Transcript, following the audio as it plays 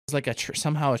was like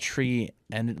somehow a tree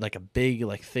ended, like a big,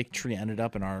 like thick tree ended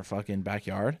up in our fucking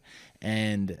backyard,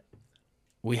 and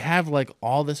we have like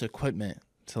all this equipment.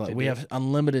 So like, we have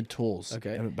unlimited tools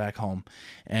back home,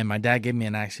 and my dad gave me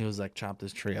an axe. He was like, "Chop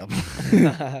this tree up."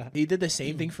 He did the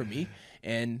same thing for me,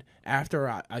 and after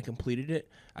I completed it,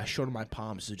 I showed him my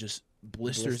palms. So just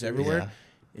blisters everywhere. Yeah.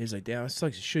 He's like, "Damn, it's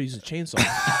like you should use a chainsaw."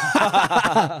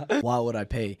 Why would I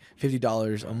pay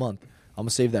 $50 a month? I'm gonna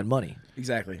save that money.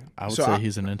 Exactly. I would say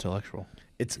he's an intellectual.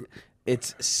 It's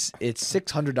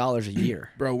 $600 a year,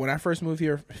 Bro, when I first moved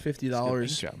here,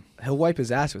 $50. He'll wipe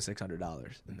his ass with $600.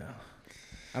 No,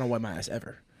 I don't wipe my ass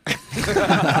ever.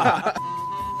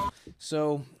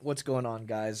 So what's going on,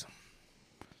 guys?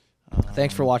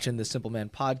 Thanks for watching the Simple Man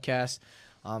podcast.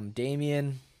 I'm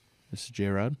Damien. This is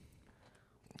J-Rod.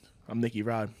 I'm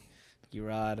NickyRod.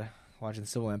 NickyRod watching the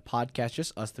Simple Man podcast.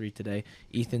 Just us three today.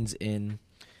 Ethan's in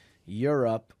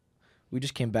Europe. We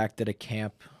just came back, did a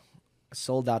camp.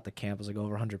 Sold out the camp. It was like over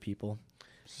 100 people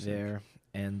there.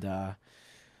 And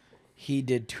he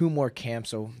did 2 more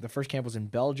camps. So the first camp was in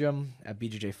Belgium at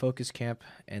BJJ Focus Camp.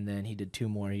 And then he did 2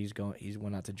 more. He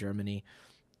went out to Germany.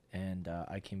 And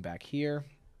I came back here.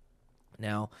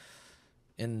 Now,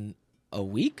 in a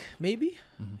week, maybe,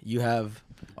 you have...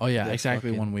 Oh, yeah,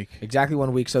 exactly 1 week. Exactly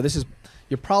 1 week. So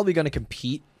you're probably going to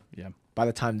compete Yeah. by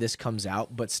the time this comes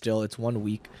out. But still, it's 1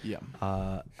 week. Yeah.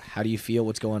 How do you feel?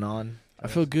 What's going on? I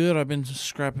feel good. I've been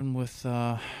scrapping with,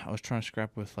 I was trying to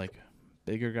scrap with, like,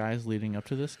 bigger guys leading up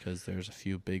to this because there's a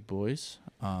few big boys.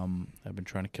 I've been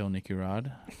trying to kill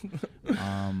NickyRod.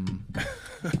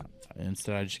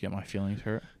 Instead, I just get my feelings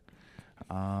hurt.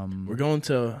 We're going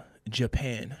to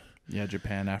Japan. Yeah,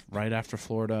 Japan. Right after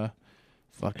Florida.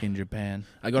 Fucking Japan.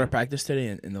 I go to practice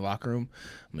today in the locker room.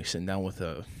 I'm like sitting down with,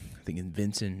 I think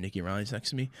Vince and Nicky Ryan's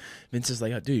next to me. Vince is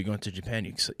like, "Oh, dude, you're going to Japan.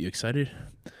 You excited?"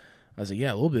 I was like,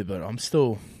 "Yeah, a little bit, but I'm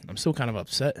still kind of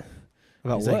upset."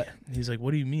 About what? He's like,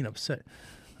 "What do you mean upset?"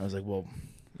 I was like, "Well,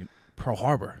 Pearl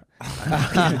Harbor.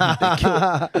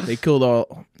 they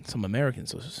killed some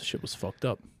Americans, so shit was fucked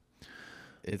up."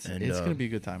 It's gonna be a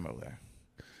good time over there.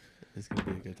 It's gonna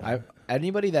be a good time.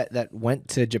 Anybody that went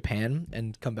to Japan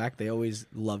and come back, they always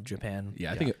love Japan.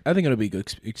 Yeah, I think it'll be a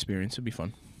good experience. It'll be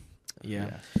fun.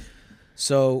 Yeah.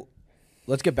 So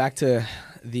let's get back to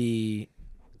the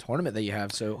tournament that you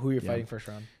have. So who are you fighting first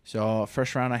round? So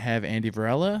first round I have Andy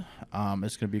Varela.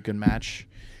 It's gonna be a good match.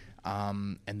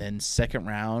 And then second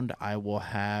round I will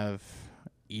have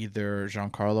either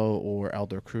Giancarlo or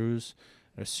Elder Cruz.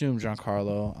 I assume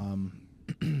Giancarlo.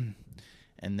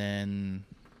 And then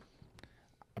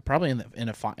probably in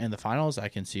the finals, I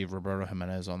can see Roberto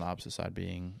Jimenez on the opposite side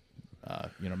being,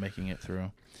 making it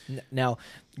through. Now,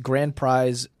 grand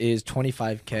prize is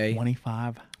 $25K.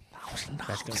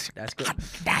 $25,000. That's good.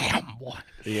 Damn, boy.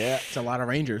 Yeah, It's a lot of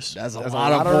Rangers. That's a that's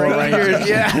lot of Rangers.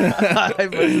 Yeah, I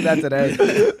posted that today.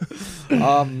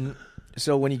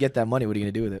 So when you get that money, what are you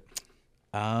gonna do with it?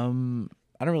 I don't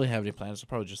really have any plans. I'll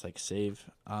probably just like save.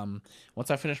 Once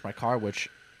I finish my car, which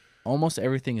almost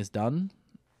everything is done,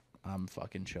 I'm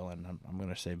fucking chilling. I'm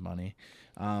gonna save money.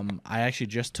 I actually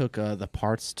just took the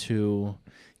parts to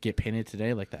get painted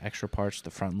today, like the extra parts, the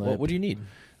front lip. What do you need?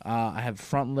 I have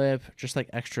front lip, just like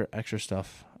extra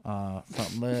stuff.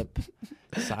 Front lip.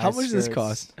 Side How much does this skirts.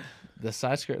 cost? The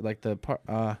side skirt, like the part.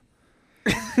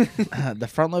 The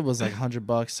front lip was like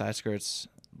 $100. Side skirts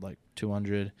like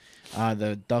 $200.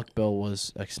 The duck bill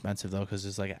was expensive though because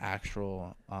it's like an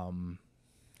actual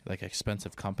like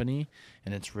expensive company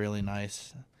and it's really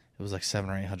nice. It was like $700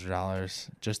 or $800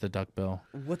 just the duck bill.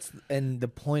 And the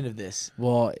point of this?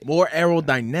 Well, More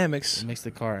aerodynamics. it makes the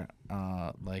car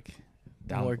like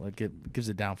down, More- like it gives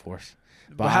it downforce.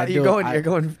 But how you're going? You're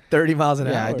going 30 miles an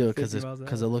hour. Yeah, I do it 50 because miles an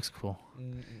it hour? looks cool.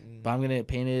 But I'm gonna get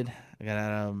painted. I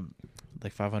got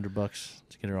like $500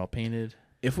 to get it all painted.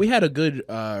 If we had a good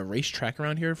racetrack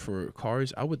around here for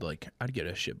cars, I'd get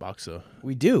a shit box to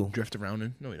We do. drift around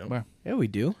in. No, we don't. Where? Yeah, we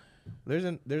do. There's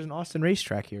an Austin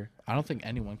racetrack here. I don't think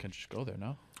anyone can just go there.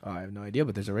 No. Oh, I have no idea,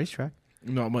 but there's a racetrack.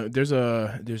 No, there's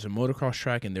a motocross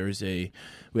track and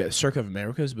we have Circuit of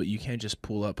Americas, but you can't just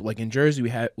pull up. Like in Jersey, we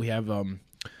have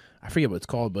I forget what it's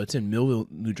called, but it's in Millville,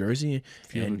 New Jersey.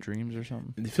 Field of Dreams or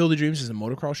something. The Field of Dreams is a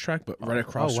motocross track, but right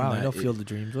across from that, I know Field of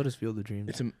Dreams. What is Field of Dreams?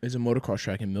 it's a motocross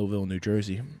track in Millville, New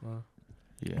Jersey.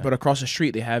 Yeah. But across the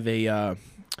street, they have a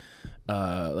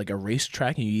like a race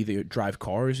track, and you either drive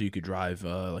cars or you could drive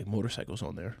like motorcycles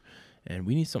on there. And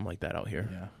we need something like that out here.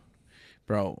 Yeah.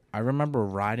 Bro, I remember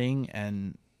riding,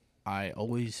 and I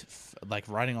always like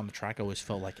riding on the track. I always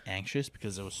felt like anxious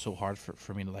because it was so hard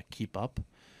for me to like keep up.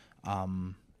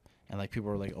 And like people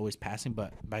were like always passing,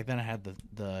 but back then I had the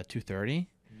 230,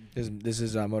 This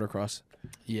is motocross.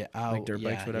 Yeah, Like dirt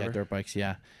bikes, whatever? Yeah, dirt bikes.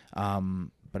 Yeah.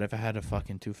 But if I had a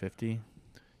fucking 250,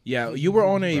 Yeah, you were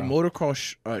on a Bro.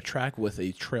 motocross track with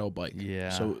a trail bike. Yeah.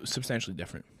 So substantially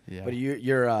different. yeah. But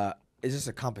you're is this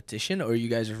a competition or you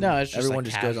guys are? No, it's just everyone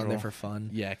like just goes on there casual. for fun.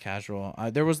 Yeah, casual.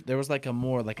 There was like a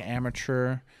more like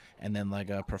amateur, and then like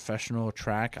a professional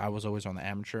track. I was always on the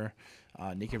amateur.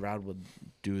 NickyRod would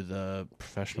do the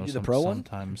professional. You do the pro one?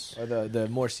 Sometimes. Or the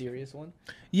more serious one?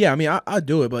 Yeah, I mean, I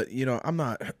do it, but I'm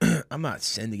not I'm not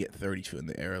sending it 32 in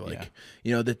the air. Like,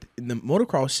 the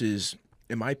motocross is,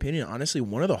 in my opinion, honestly,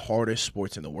 one of the hardest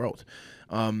sports in the world.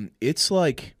 It's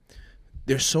like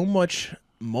there's so much.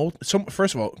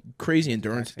 First of all, crazy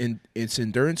endurance. It's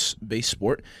endurance-based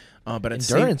sport. But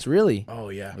at Endurance, really? Oh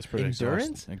yeah, It's pretty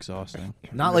Endurance? exhausting.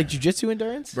 Not like jiu-jitsu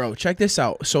endurance? bro. Check this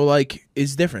out. So like,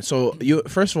 it's different. So you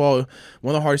first of all,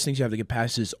 one of the hardest things you have to get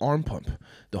past is arm pump.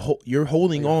 You're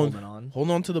holding on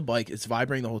to the bike. It's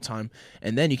vibrating the whole time,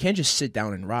 and then you can't just sit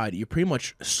down and ride. You're pretty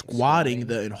much squatting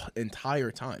the entire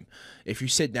time. If you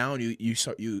sit down,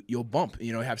 you'll bump.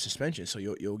 Have suspension, so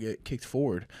you'll get kicked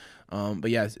forward. But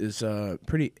yeah, it's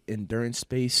pretty endurance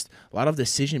based. A lot of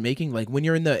decision making, like when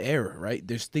you're in the air, right?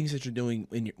 There's things that you're doing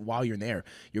while you're in the air.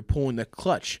 You're pulling the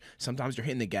clutch. Sometimes you're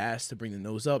hitting the gas to bring the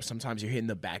nose up. Sometimes you're hitting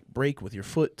the back brake with your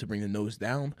foot to bring the nose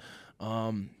down.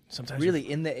 Sometimes Really,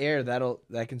 in the air,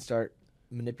 that can start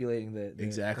manipulating the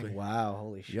Exactly. thing. Wow,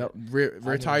 holy shit. Yep. Rear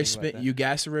didn't tire think spin. about that. You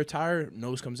gas the rear tire,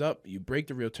 nose comes up. You brake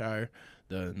the rear tire,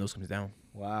 the nose comes down.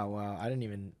 Wow. I didn't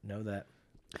even know that.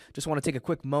 Just want to take a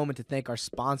quick moment to thank our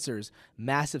sponsors,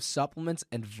 Massive Supplements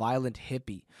and Violent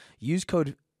Hippie. Use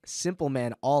code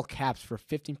SimpleMan, all caps, for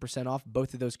 15% off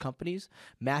both of those companies.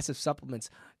 Massive Supplements,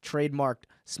 trademarked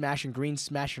Smashing Greens,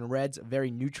 Smashing Reds, very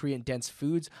nutrient-dense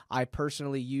foods. I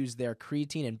personally use their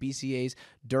creatine and BCAAs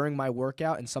during my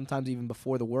workout and sometimes even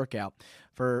before the workout.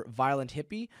 For Violent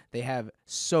Hippie, they have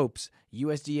soaps,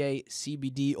 USDA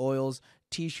CBD oils,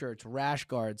 T-shirts, rash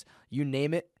guards, you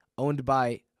name it, owned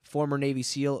by former Navy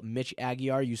SEAL Mitch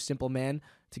Aguiar. Use Simple Man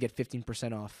to get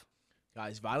 15% off.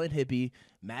 Guys, Violent Hippie,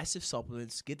 Massive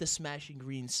Supplements, get the Smashing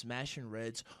Greens, Smashing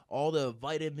Reds, all the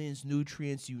vitamins,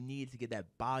 nutrients you need to get that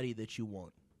body that you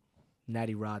want.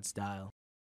 NickyRod style.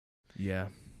 Yeah.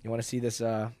 You want to see this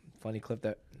funny clip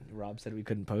that Rob said we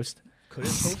couldn't post? Couldn't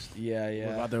post? Yeah.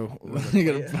 You're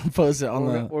gonna post it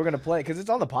on We're gonna play it because it's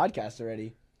on the podcast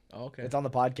already. Oh, okay. It's on the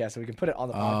podcast, so we can put it on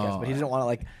the podcast. But he doesn't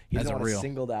want to he as doesn't a want to reel.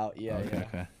 singled out. Yeah.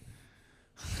 Okay.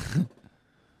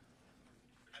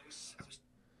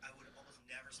 I would almost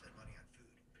never spend money on food.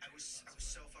 I was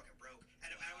so fucking broke, and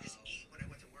I would just eat when I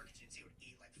went to work at GNC. I would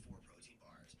eat like 4 protein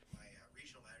bars. My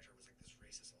regional manager was like this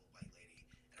racist old white lady,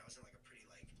 and I was in like a pretty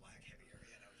like black heavy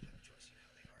area, and I was like, Joyce, you know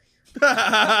how they are here.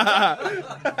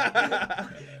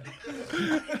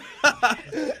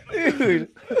 Dude,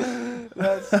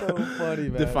 that's so funny,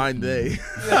 man. Define they.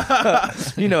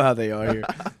 You know how they are here.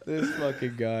 This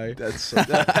fucking guy. That's so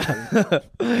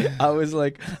I was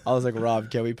like, Rob,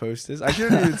 can we post this? I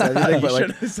shouldn't even said anything, but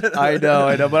should've said I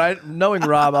know. But knowing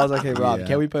Rob, I was like, hey, Rob, Yeah.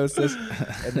 can we post this?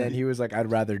 And then he was like,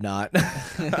 I'd rather not.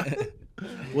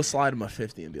 We'll slide him a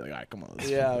 50 and be like, all right, come on.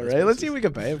 Yeah, right. Let's see if we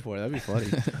can pay him for it. That'd be funny.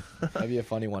 That'd be a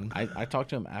funny one. I talked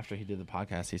to him after he did the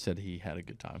podcast. He said he had a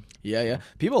good time. Yeah.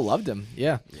 People loved him.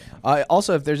 Yeah.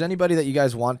 Also, if there's anybody that you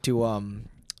guys want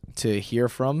to hear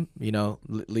from,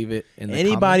 leave it in the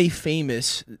Anybody comments.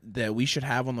 famous that we should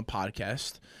have on the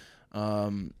podcast,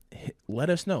 let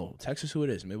us know. Text us who it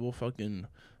is. Maybe we'll fucking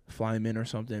fly them in or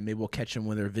something. Maybe we'll catch them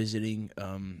when they're visiting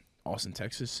Austin,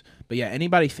 Texas. But yeah,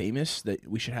 anybody famous that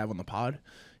we should have on the pod,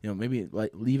 maybe like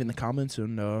leave in the comments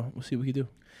and we'll see what we can do.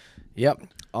 Yep.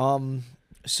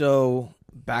 So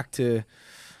back to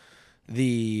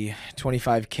the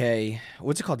 25K.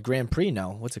 What's it called? Grand Prix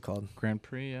now. What's it called? Grand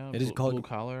Prix, yeah. It is called- Blue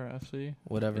Collar FC.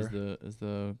 Whatever. Is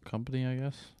the company, I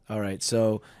guess. All right.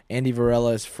 So Andy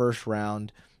Varela's first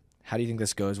round. How do you think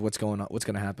this goes? What's going on? What's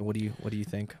going to happen? What do you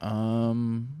think?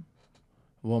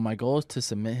 Well, my goal is to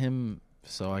submit him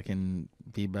so I can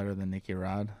be better than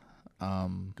NickyRod.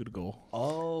 Good goal.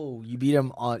 Oh, you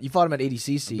fought him at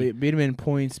ADCC. Beat him in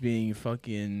points, being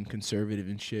fucking conservative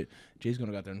and shit. Jay's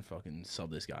gonna go out there and fucking sub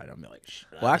this guy. And I'm like,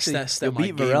 Well, actually, you'll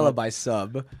beat Varela by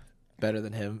sub, better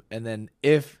than him. And then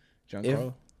if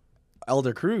Giancarlo.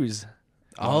 Elder Cruz,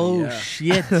 Oh,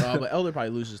 shit. But Elder probably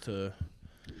loses to.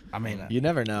 I mean, you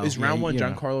never know. Is round one you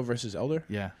know. Giancarlo versus Elder?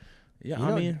 yeah. Yeah, You I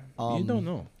know, mean, you don't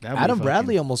know. That'd be Adam fucking-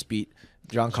 Bradley almost beat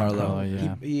Giancarlo. Giancarlo,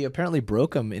 yeah. He apparently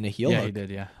broke him in a heel Yeah, hook. he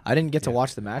did. Yeah. I didn't get to Yeah.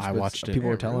 watch the match. I but watched it. People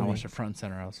were I telling me. watched it front and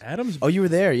center. Adam's Oh, you were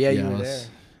there. Yeah, you Yeah, were I there. was-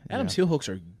 Adam's heel hooks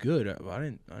are good. I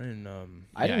didn't. I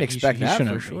didn't he expect sh- he that shouldn't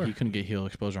for have- sure. He couldn't get heel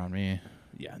exposure on me.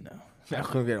 Yeah, no. I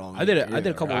couldn't get on. I did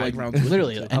a couple leg rounds. with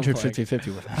Literally him, entered like-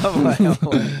 50-50 with him.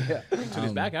 Yeah. to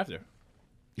his back after.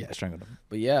 Yeah, strangled him.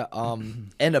 But yeah,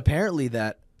 and apparently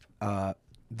that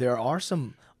there are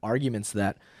some arguments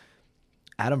that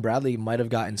Adam Bradley might have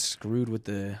gotten screwed with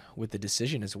the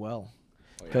decision as well,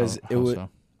 because it How was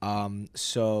so?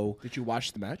 so Did you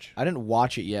watch the match? I didn't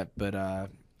watch it yet, but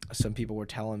some people were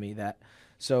telling me that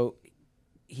so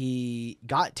he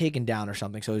got taken down or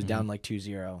something, so he was down like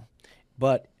 2-0,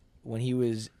 but when he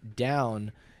was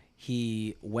down,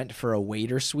 he went for a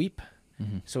waiter sweep.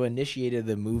 So initiated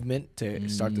the movement to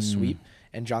start the sweep,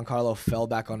 and Giancarlo fell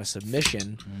back on a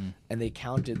submission, and they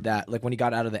counted that. Like when he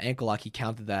got out of the ankle lock, he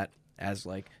counted that as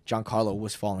like Giancarlo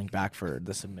was falling back for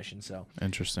the submission. So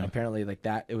Interesting. apparently, like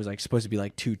that, it was like supposed to be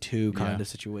like 2-2 kind Yeah. of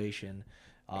situation,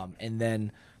 and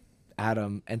then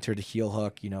Adam entered a heel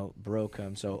hook, broke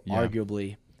him. So Yeah.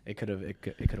 arguably, it could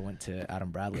have went to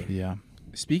Adam Bradley. Yeah.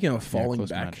 Speaking of falling close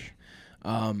back,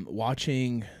 match.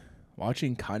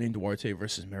 watching Kanye Duarte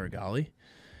versus Marigali,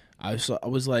 I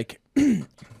was like,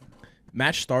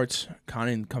 match starts,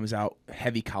 Kanye comes out,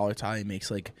 heavy collar tie, and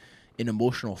makes like an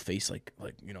emotional face, like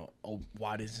oh,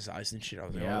 wide is his eyes and shit. I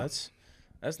was like, Yeah. oh,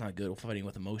 that's not good. Fighting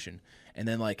with emotion. And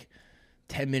then like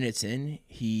 10 minutes in,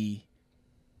 he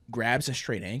grabs a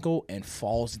straight ankle and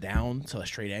falls down to a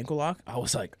straight ankle lock. I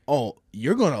was like, oh,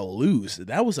 you're gonna lose.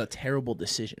 That was a terrible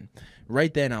decision.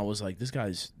 Right then, I was like, this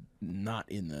guy's not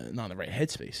in the right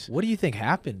headspace. What do you think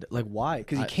happened? Like, why?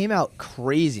 Because he came out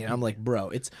crazy, and I'm like, bro,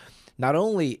 it's not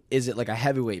only is it like a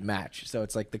heavyweight match, so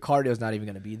it's like the cardio's not even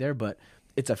going to be there, but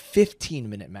it's a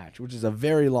 15-minute match, which is a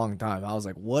very long time. I was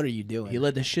like, what are you doing? He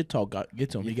let the shit talk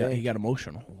get to him. You He think? got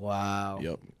emotional. Wow.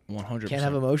 Yep, 100%. Can't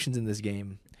have emotions in this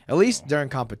game. At least during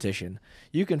competition.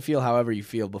 You can feel however you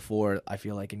feel before, I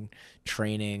feel like in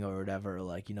training or whatever,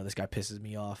 like, this guy pisses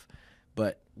me off.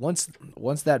 But once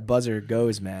that buzzer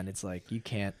goes, man, it's like you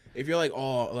can't. If you're like,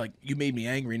 oh, like you made me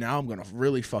angry, now I'm gonna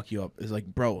really fuck you up. It's like,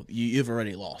 bro, you've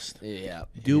already lost. Yeah.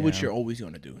 Do what Yeah. you're always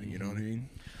gonna do. You know what I mean?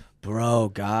 Bro,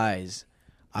 guys,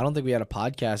 I don't think we had a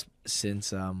podcast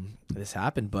since this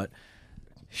happened, but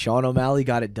Sean O'Malley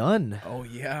got it done. Oh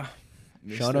yeah,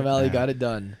 Sean O'Malley got it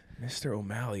done. Mr.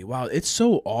 O'Malley. Wow, it's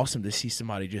so awesome to see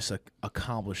somebody just like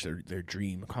accomplish their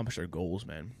dream, accomplish their goals,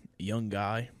 man. A young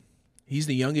guy. He's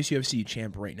the youngest UFC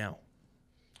champ right now.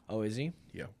 Oh, is he?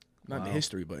 Yeah. Not in Wow.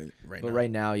 history, but right But now.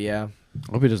 right now, yeah.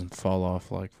 I hope he doesn't fall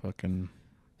off like fucking.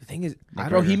 The thing is, I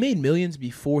Bro, don't. he made millions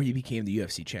before he became the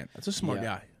UFC champ. That's a smart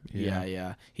Yeah. guy.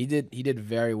 Yeah. He did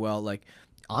very well. Like,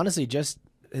 honestly, just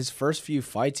his first few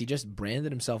fights, he just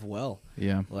branded himself well.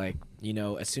 Yeah. Like,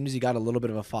 as soon as he got a little bit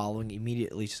of a following,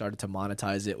 immediately started to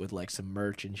monetize it with like some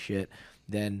merch and shit.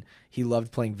 Then he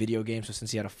loved playing video games, so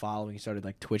since he had a following, he started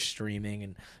like Twitch streaming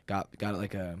and got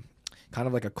like a kind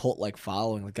of like a cult like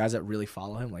following. Like guys that really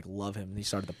follow him like love him. And he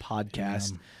started the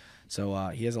podcast. So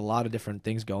he has a lot of different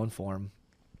things going for him.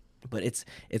 But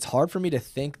it's hard for me to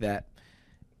think that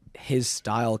his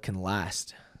style can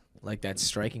last. Like that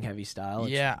striking heavy style.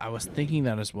 Yeah, I was thinking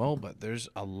that as well, but there's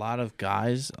a lot of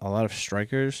guys, a lot of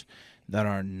strikers that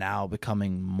are now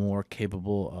becoming more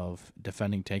capable of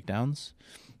defending takedowns.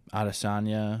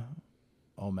 Adesanya,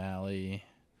 O'Malley.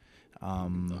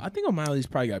 I think O'Malley's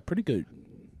probably got pretty good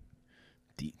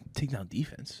takedown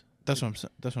defense. That's what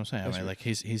I'm saying. I mean, like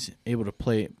he's able to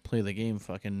play the game,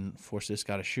 fucking force this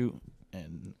guy to shoot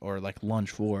or like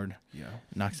lunge forward. Yeah.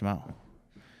 Knocks him out.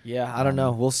 Yeah, I don't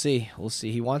know. We'll see.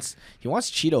 He wants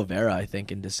Cheeto Vera, I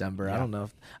think, in December. I don't know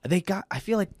if they got. I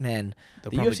feel like, man,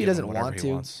 They'll the probably UFC give him doesn't whatever want he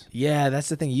to. wants. Yeah, that's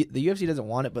the thing. The UFC doesn't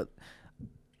want it, but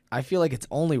I feel like it's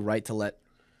only right to let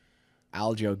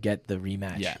Aljo get the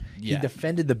rematch. Yeah, He yeah.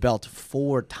 defended the belt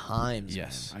 4 times.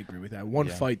 Yes. I agree with that. One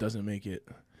Yeah. fight doesn't make it.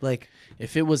 Like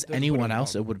If it was put anyone him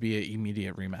else, down. it would be an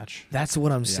immediate rematch. that's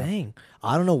what I'm saying.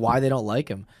 I don't know why they don't like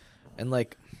him, and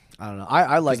like I don't know.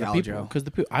 I like Aljo. Because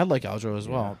I like Aljo as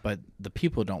well, but the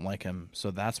people don't like him, so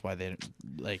that's why they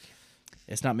like.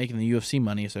 It's not making the UFC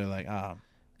money, so they're like,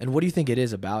 And what do you think it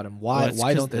is about him? Why? well,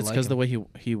 Why don't they It's like because him? the way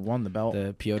he won the belt.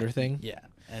 The Piotr thing. Yeah,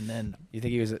 and then You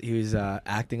think he was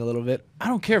acting a little bit? I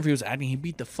don't care if he was acting. He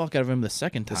beat the fuck out of him the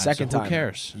second time. second so time. who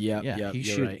cares? Yep, yeah. yep, He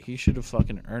you're should. right. He should have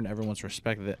fucking earned everyone's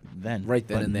respect then. Right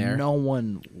then But and there. No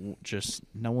one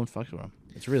fucked with him.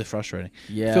 It's really frustrating.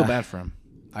 Yeah. I feel bad for him.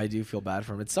 I do feel bad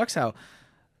for him. It sucks how,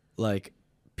 like,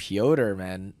 Piotr,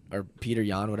 man, or Peter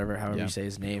Yan, whatever, however Yeah. you say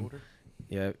his name.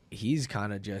 Yeah, he's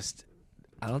kind of just.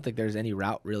 I don't think there's any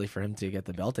route really for him to get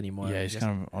the belt anymore. Yeah, he's Just-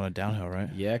 kind of on a downhill, right?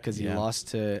 Yeah, because he Yeah. lost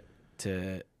to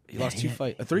he lost he-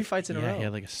 3 fights in a row. Yeah, he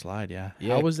had like a slide. Yeah.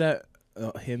 Yeah. How was that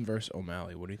him versus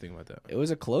O'Malley? What do you think about that? It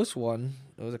was a close one.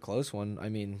 I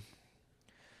mean,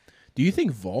 Do you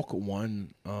think Volk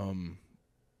won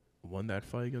that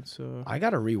fight against? I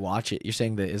gotta rewatch it. You're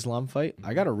saying the Islam fight?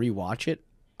 I gotta rewatch it.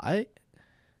 I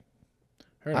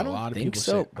Heard I a don't lot of think people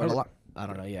so. say- But a lot. I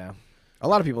don't know. Yeah, a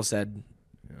lot of people said,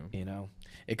 Yeah. you know,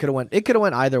 it could have went. It could have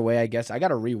went either way. I guess I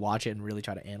gotta rewatch it and really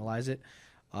try to analyze it.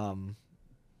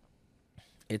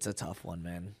 It's a tough one,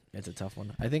 man. It's a tough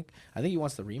one. I think he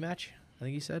wants the rematch. I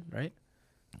think he said, right?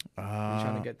 You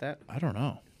trying to get that? I don't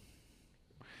know.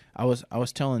 I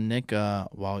was telling Nick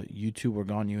while you two were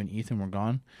gone, you and Ethan were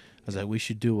gone, I was like, we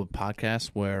should do a podcast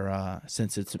where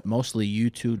since it's mostly you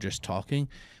two just talking,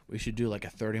 we should do like a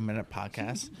 30-minute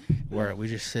podcast where we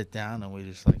just sit down and we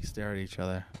just like stare at each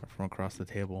other from across the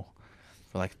table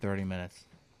for like 30 minutes.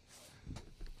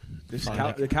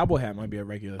 The cowboy hat might be a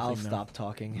regular I'll thing now. stop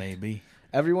talking. Maybe.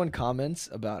 Everyone comments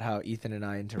about how Ethan and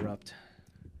I interrupt.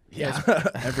 Yeah,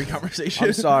 every conversation.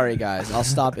 I'm sorry, guys. I'll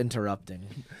stop interrupting.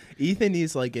 Ethan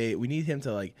needs we need him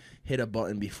to like hit a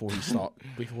button before he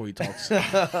talks, You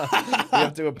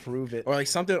have to approve it. or like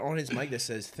something on his mic that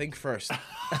says "think first."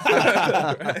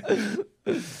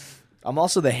 I'm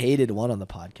also the hated one on the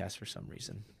podcast for some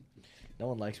reason. No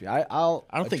one likes me. I don't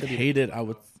I don't think hated. I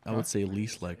would say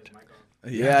least liked.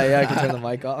 Yeah, I can turn the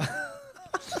mic off.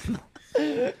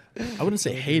 I wouldn't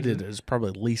say hated is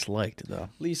probably least liked though.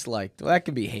 Least liked. Well, that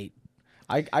can be hate.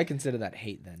 I consider that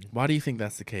hate then. Why do you think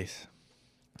that's the case?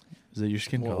 Is it your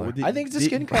skin Well, color? would I think it's a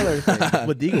skin color thing.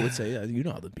 What Diego would say, yeah, you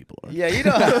know how the people are. Yeah, you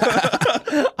know.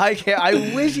 I can't. I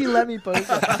wish you let me post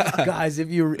it. Guys, if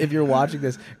you're watching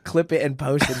this, clip it and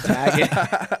post and tag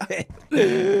it.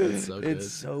 It's so good. It's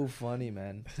so funny,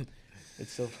 man.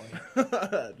 It's so funny.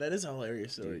 That is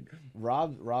hilarious. Dude.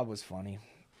 Rob was funny.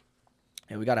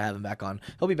 Yeah, we gotta have him back on.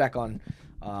 He'll be back on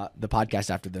the podcast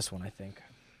after this one, I think.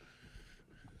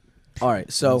 All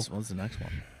right, so when's the next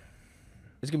one?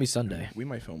 it's gonna be Sunday. We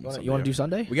might film. You want to do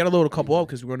Sunday? We got to load a couple up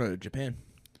because we're going to Japan.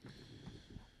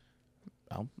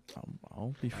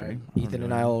 I'll be free. Right. I don't Ethan know.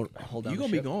 and I will hold down. You the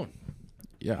gonna be ship. gone?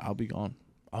 Yeah, I'll be gone.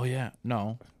 Oh yeah,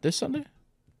 no, this Sunday.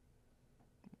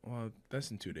 Well, that's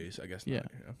in 2 days, I guess. Yeah.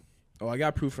 Oh, I got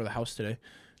approved for the house today.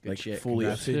 Good Like shit. fully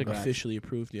Congrats. officially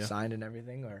approved. Yeah. Signed and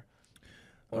everything, or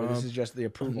this is just the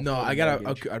approval. No, for the I got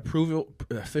mortgage?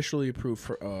 officially approved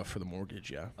for the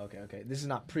mortgage. Yeah. Okay. This is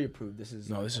not pre-approved. This is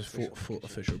No, this is full official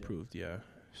official shit. approved. Yeah.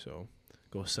 So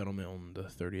go settlement on the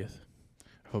 30th.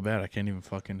 I feel bad. I can't even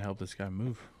fucking help this guy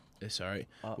move. It's all right.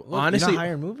 Look, Honestly, you're not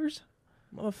hiring movers.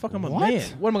 motherfucker, I'm a What? man.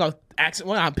 What am I gonna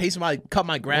What am I pay somebody cut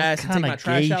my grass and take my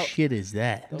trash out? shit is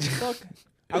that? The fuck?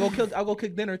 I'll go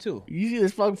cook dinner too. You see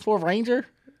this fucking Ford Ranger?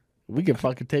 We can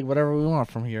fucking take whatever we want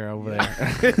from here over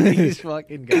there. These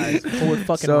fucking guys. Ford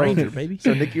fucking So- Ranger, baby.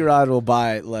 So NickyRod will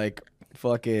buy like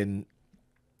fucking.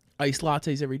 Iced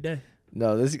lattes every day.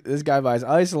 No, this guy buys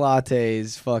ice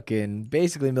lattes. Fucking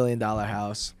basically $1 million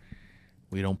house.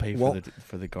 We don't pay Won't-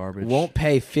 for the garbage. Won't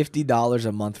pay $50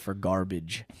 a month for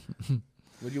garbage.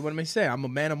 What do you want me to say? I'm a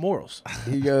man of morals.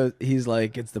 He's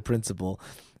like, it's the principle.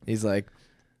 He's like,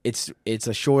 it's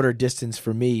a shorter distance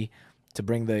for me to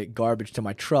bring the garbage to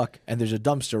my truck, and there's a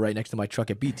dumpster right next to my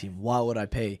truck at B Team. Why would I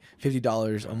pay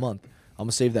 $50 a month? I'm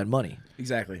gonna save that money.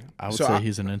 Exactly. I would say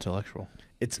he's an intellectual.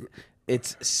 It's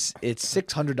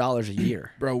 $600 a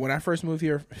year. Bro, when I first moved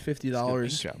here,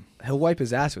 $50. He'll wipe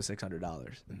his ass with $600.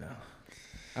 No,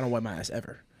 I don't wipe my ass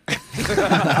ever.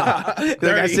 That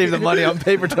guy saved the money on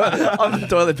on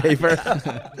toilet paper.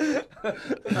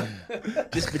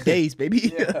 Just for days,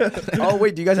 baby. Oh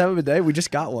wait, do you guys have a bidet? We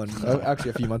just got one.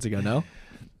 Actually, a few months ago. No,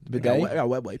 I bidet. got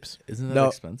wet wipes. Isn't that No.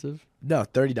 expensive? No,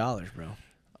 $30, bro.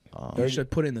 You should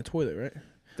put it in the toilet, right?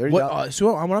 $30. What?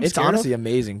 So what I'm It's scared honestly of,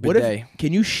 amazing. what Bidet. if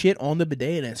can you shit on the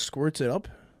bidet and it squirts it up?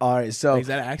 All right, so Like, is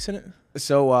that an accident?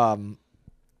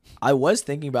 I was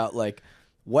thinking about like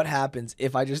what happens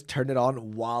if I just turn it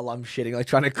on while I'm shitting, like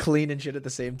trying to clean and shit at the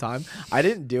same time. I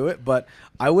didn't do it, but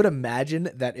I would imagine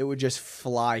that it would just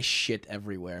fly shit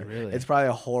everywhere. Really? It's probably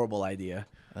a horrible idea.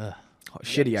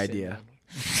 Shitty idea.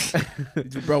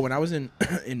 Bro, when I was in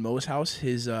Mo's house,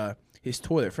 his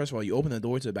toilet, first of all, you open the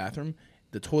door to the bathroom,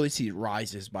 the toilet seat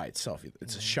rises by itself.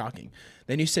 It's shocking.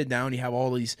 Then you sit down, you have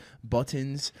all these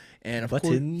buttons and of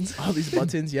Buttons? course, all these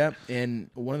buttons, yeah. And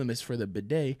one of them is for the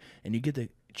bidet, and you get to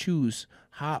choose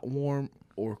hot, warm,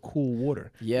 or cool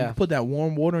water. Yeah. You put that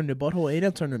warm water in the butthole, it ain't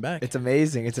up turning back. It's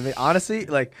amazing. It's amazing. Honestly,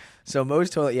 like, so Mo's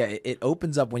toilet, yeah, it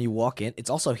opens up when you walk in. It's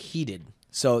also heated.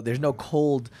 So there's no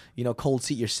cold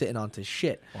seat you're sitting on to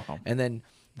shit. Wow. And then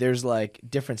there's like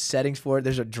different settings for it.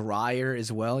 There's a dryer as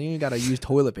well. You ain't got to use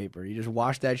toilet paper. You just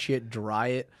wash that shit, dry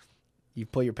it. You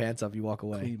pull your pants up, you walk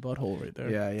away. Clean butthole right there.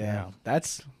 Yeah. Damn.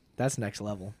 That's next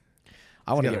level.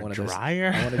 I want to Got get a one of those.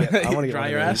 dryer. I want to get. I want to get Dry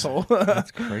one your of those. asshole.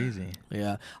 That's crazy.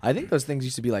 Yeah, I think those things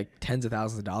used to be like tens of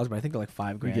thousands of dollars, but I think they're like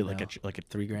 $5 You grand get like now. like a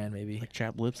 $3 grand maybe. like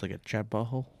chapped lips, like a chapped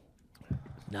butthole.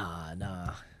 Nah.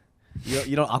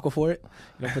 You don't aqua for it?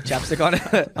 You don't put chapstick on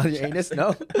it on your anus?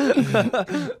 No.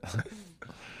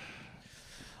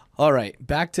 All right,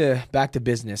 back to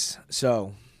business.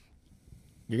 So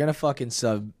you're gonna fucking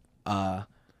sub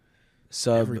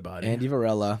Everybody. Andy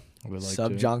Varela, I would like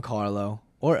sub to. Giancarlo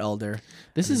or Elder.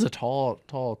 This is a tall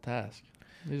task.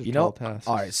 This is a You tall know, task.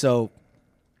 all right. So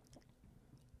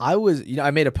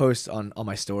I made a post on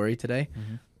my story today,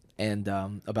 and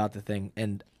about the thing,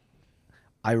 and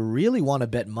I really want to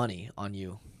bet money on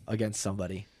you against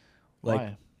somebody. Like,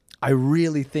 Why? I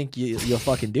really think you'll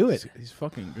fucking do it, He's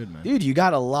fucking good, man. dude. You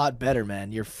got a lot better,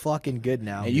 man. You're fucking good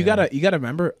now. And you gotta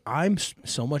remember, I'm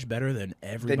so much better than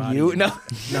everybody. Then you? No.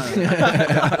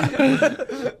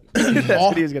 That's all,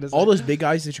 what he was gonna say. all those big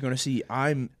guys that you're gonna see,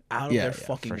 I'm out of their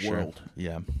fucking for sure. world.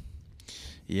 Yeah,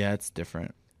 it's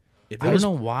different. If I don't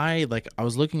know why. Like, I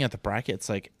was looking at the brackets.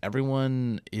 Like,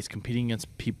 everyone is competing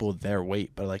against people their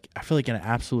weight, but like, I feel like in an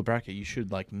absolute bracket, you should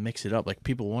like mix it up. Like,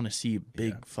 people want to see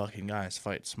big fucking guys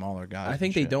fight smaller guys. I and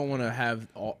think they shit. don't want to have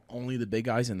only the big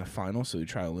guys in the final, so they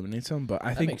try to eliminate some. But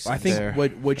I think makes sense.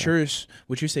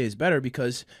 what you say is better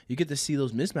because you get to see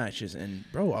those mismatches. And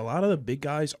bro, a lot of the big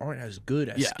guys aren't as good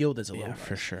as skilled as a little Yeah, guy.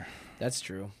 for sure. That's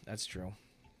true. That's true.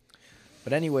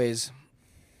 But anyways,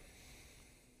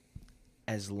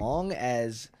 as long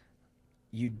as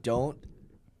you don't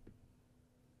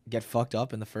get fucked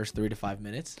up in the first 3 to 5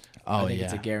 minutes, I think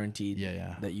it's a guaranteed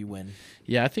that you win.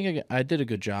 Yeah, I think I did a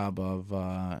good job of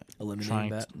Eliminating trying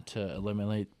that. to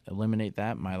eliminate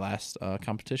that my last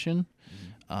competition.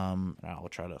 I'll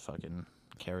try to fucking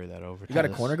carry that over. You got a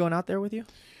corner going out there with you?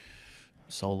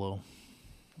 solo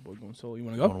Boy, going solo. You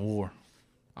want to go? on war.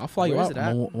 I'll fly you Where's out. it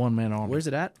at? One man army. Where's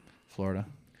it at? Florida?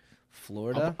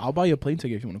 Florida. I'll buy you a plane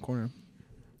ticket if you want a corner.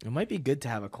 It might be good to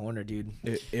have a corner, dude.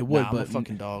 It would, Nah, I'm but a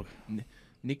fucking dog.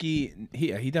 Nicky,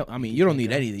 he don't. I mean, you don't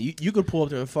need anything. You could pull up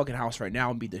to the fucking house right now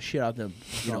and beat the shit out of them.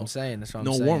 You know what I'm saying? That's what I'm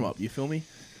No saying. warm up. You feel me?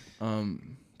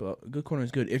 But good corner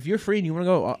is good. If you're free and you want to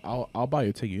go, I'll buy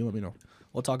you a ticket. You let me know.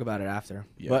 We'll talk about it after.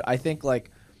 Yeah. But I think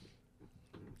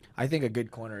a good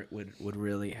corner would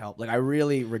really help. Like, I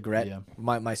really regret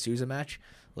my Sousa match.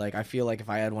 Like, I feel like if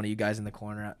I had one of you guys in the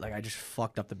corner, like, I just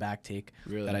fucked up the back take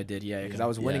that I did. Yeah, because I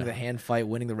was winning the hand fight,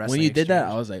 winning the wrestling. When you did that,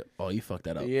 exchange. I was like, oh, you fucked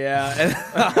that up. Yeah, and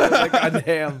I was like, God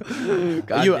damn.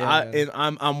 God damn.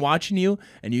 And I'm watching you,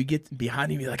 and you get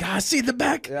behind me, like, see the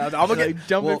back. Yeah, I'm gonna like,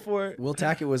 jumping for it. Will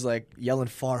Tackett was like yelling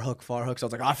far hook. So I was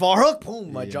like, far hook,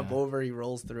 boom. I jump over, he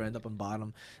rolls through, end up on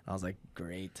bottom. I was like,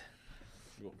 great.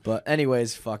 But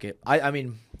anyways, fuck it. I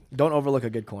mean, don't overlook a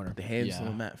good corner. The hands on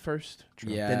the mat first.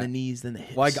 Yeah. Then the knees, then the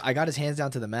hips. Well, I got his hands down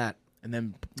to the mat. and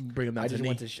then bring him down I to just the knee.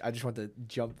 want to. I just want to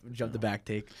jump the back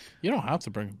take. You don't have to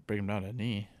bring him down to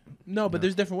knee. No, but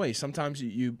there's different ways. Sometimes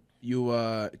you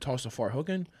toss a far hook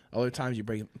in. Other times you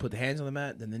put the hands on the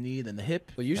mat, then the knee, then the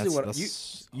hip. But usually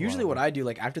That's what I do,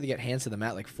 like after they get hands to the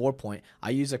mat, like 4-point,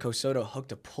 I use a Kosoto hook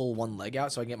to pull one leg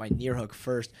out so I get my near hook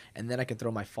first, and then I can throw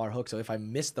my far hook. So if I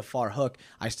miss the far hook,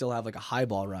 I still have like a high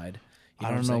ball ride. You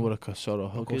I know don't what I'm know saying? what a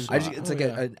Kosoto hook is. It's like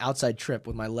an outside trip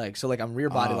with my leg. So like I'm rear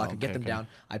body lock, I get them okay. down.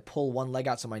 I pull one leg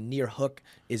out so my near hook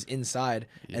is inside,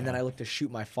 and then I look to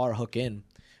shoot my far hook in.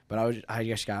 But I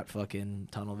just got fucking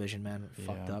tunnel vision, man.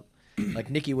 Fucked up. Like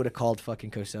Nicky would have called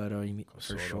fucking Kosoto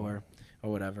for sure, or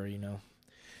whatever, you know.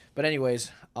 But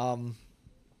anyways,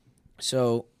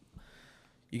 so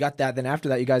you got that. Then after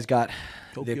that, you guys got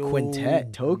the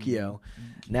quintet Tokyo.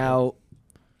 Now,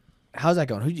 how's that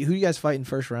going? Who you guys fighting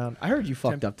first round? I heard you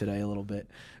fucked up today a little bit.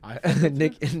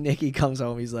 Nicky comes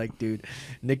home. He's like, dude,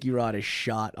 NickyRod is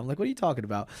shot. I'm like, what are you talking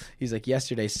about? He's like,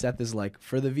 yesterday, Seth is like,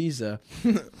 for the visa,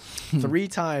 3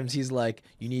 times he's like,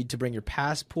 you need to bring your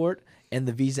passport and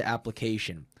the visa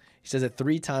application. He says it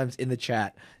 3 times in the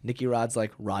chat. NickyRod's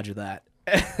like, Roger that.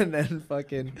 And then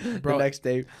fucking the next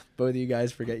day, both of you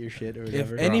guys forget your shit or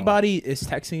whatever. If anybody is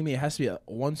texting me, it has to be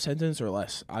one sentence or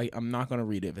less. I'm not gonna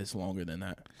read it if it's longer than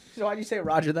that. So why'd you say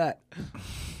Roger that?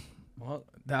 Well,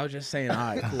 that was just saying,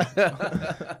 all right, cool.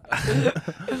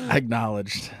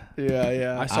 Acknowledged.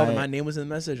 Yeah. I saw that my name was in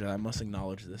the message, and I must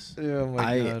acknowledge this. Oh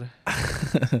my God.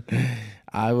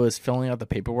 I was filling out the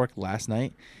paperwork last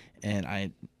night, and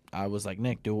I was like,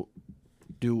 Nick, do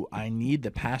I need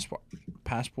the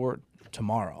passport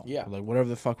tomorrow? Yeah. Like whatever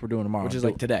the fuck we're doing tomorrow. Which is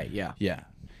like today, yeah. Yeah.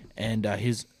 And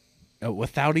he's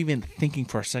without even thinking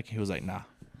for a second, he was like, nah.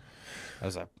 I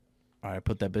was like, all right,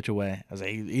 put that bitch away. I was like,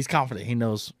 he's confident. He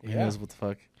knows. He knows what the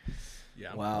fuck.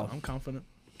 Yeah. Wow. I'm confident.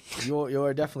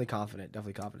 You're definitely confident.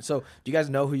 Definitely confident. So, do you guys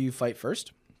know who you fight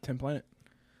first? 10 Planet.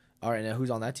 All right, now who's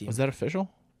on that team? Was that official?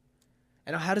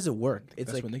 And how does it work? It's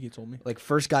That's like what Nicky told me. like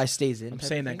first guy stays in. I'm type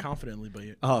saying of that thing? confidently, but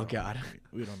Oh, God.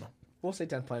 we don't know. We'll say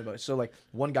 10th planet, but so like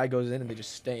one guy goes in and they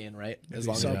just stay in, right? As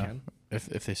long as they Yeah. can.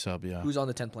 If they sub, yeah. Who's on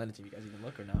the 10th planet team? You guys even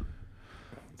look or no?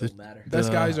 Doesn't matter.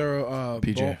 Best guys are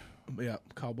PJ.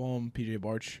 Cowboy, PJ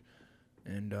Barch,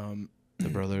 and The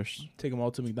brothers. take them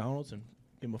all to McDonald's and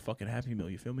give them a fucking Happy Meal.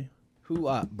 You feel me? Who?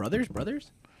 Brothers?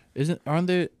 Aren't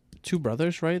they two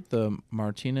brothers, right? The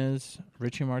Richie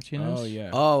Martinez. Oh yeah.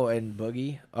 Oh, and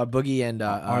Boogie. Boogie and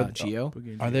Gio.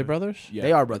 Boogie and Are they Gio. brothers? Yeah,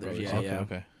 They are they're brothers. Yeah, Okay, yeah.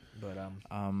 okay. But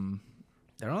Um,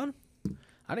 they're on. I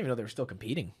didn't even know they were still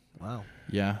competing. Wow,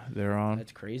 yeah, they're on.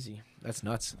 that's crazy. That's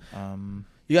nuts. Um,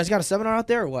 You guys got a seminar out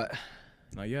there or what?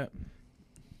 Not yet.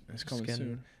 It's coming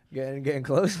getting- soon. Getting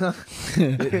close. Huh?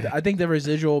 I think the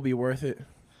residual will be worth it.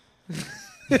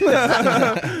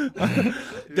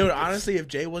 Dude, honestly, if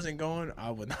Jay wasn't going,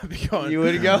 I would not be going. You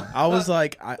wouldn't go? I was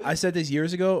like, I said this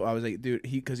years ago. I was like, dude,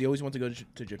 because he always wanted to go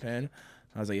to Japan.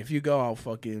 I was like, if you go,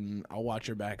 I'll watch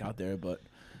your back out there. But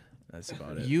that's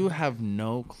about it. you have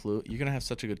no clue. You're gonna have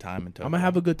such a good time in Tokyo. I'm gonna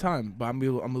have a good time, but I'm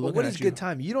looking Well, what at is you. good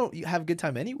time? You have good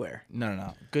time anywhere.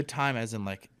 No. Good time as in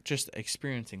like just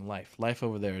experiencing life. Life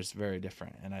over there is very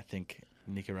different, and I think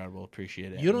NickyRod will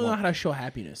appreciate it. You don't know how to show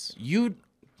happiness.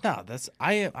 No,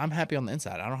 I'm happy on the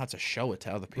inside. I don't have to show it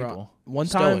to other people.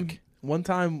 Bro, one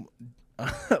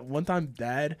time,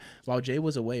 Dad, while Jay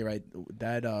was away, right?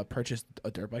 Dad purchased a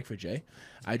dirt bike for Jay.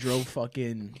 I drove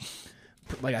fucking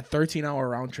like a 13-hour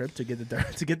round trip to get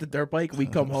the dirt bike. We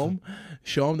come home,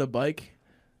 show him the bike,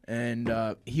 and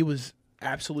he was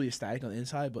absolutely ecstatic on the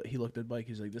inside. But he looked at the bike.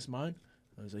 He's like, "This mine?"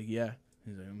 I was like, "Yeah."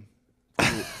 He's like,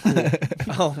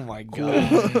 Oh my god.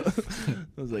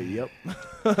 I was like, "Yep."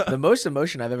 The most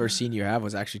emotion I've ever seen you have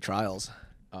was actually trials.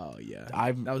 Oh yeah,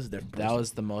 that was a different. That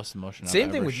was the most emotional. Same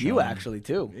I've thing ever with you shown. actually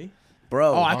too, Me?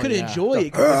 bro. Oh, I could yeah. enjoy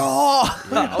it. Oh,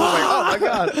 oh my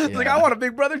god! It's like Yeah. I want a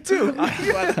big brother too.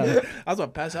 I was about to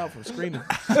pass out from screaming.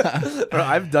 Bro,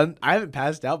 I haven't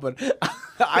passed out, but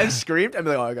I've screamed. I'm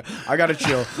like, oh, I gotta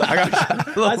chill. I gotta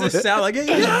chill. Why does it sound like it?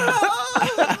 Yeah.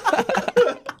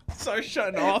 Start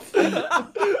shutting off.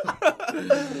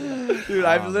 Dude,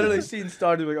 I've literally seen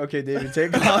Star do like, okay, David,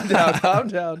 calm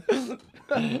down.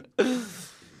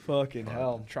 Fucking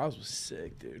hell. Trials was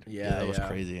sick, dude. Yeah, that was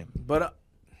crazy. But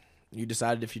you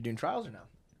decided if you're doing trials or no?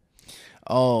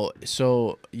 Oh,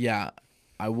 so yeah,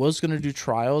 I was gonna do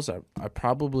trials. I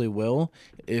probably will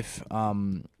if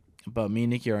but me and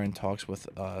Nicky are in talks with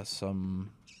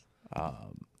some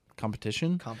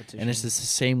competition, and it's the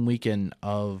same weekend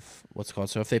of what's it called.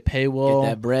 So if they pay well, Get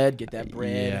that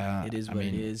bread. Yeah, It is I what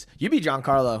it mean- is. You be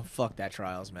Giancarlo. Fuck that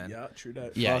trials, man. Yeah, true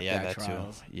that. yeah, fuck yeah, that that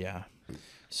trials. too. Yeah.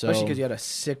 So Especially because you had a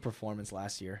sick performance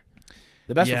last year.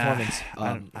 The best performance.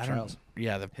 I trials. don't.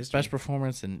 Yeah, the History. best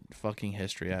performance in fucking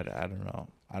history. I don't know.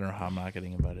 I don't know how I'm not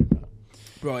getting invited. But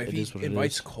Bro, if It he is what it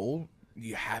invites is. Cole,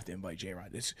 you have to invite J-Rod.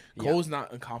 Yeah. Cole's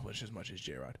not accomplished as much as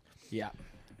J-Rod. Yeah,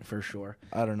 for sure.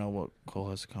 I don't know what Cole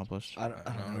has accomplished. I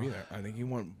don't know. either. I think he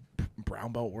won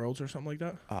brown belt worlds or something like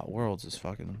that. Worlds is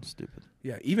fucking stupid.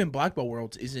 Yeah, even black belt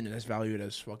worlds isn't as valued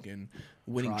as fucking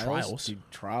winning trials. Dude,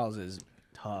 trials is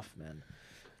tough, man.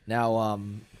 Now,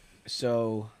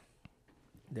 so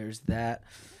there's that.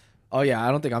 Oh yeah,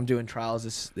 I don't think I'm doing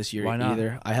trials this year Why not?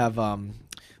 either. I have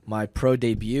my pro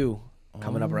debut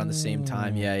coming up around the same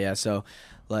time. Yeah. So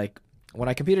like when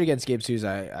I competed against Gabe Suze,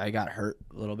 I got hurt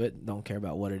a little bit. Don't care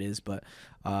about what it is, but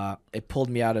it pulled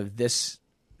me out of this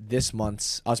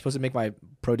month's. I was supposed to make my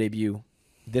pro debut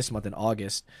this month in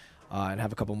August. And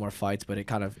have a couple more fights, but it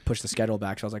kind of pushed the schedule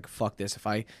back. So I was like, "Fuck this! If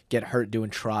I get hurt doing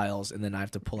trials and then I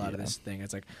have to pull out of this thing,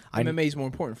 it's like MMA is more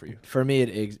important for you. for me,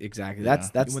 exactly. Yeah.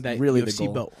 That's With that really UFC the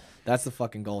goal. belt. That's the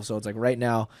fucking goal. So it's like right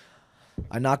now,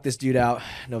 I knocked this dude out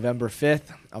November 5th.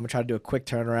 I'm gonna try to do a quick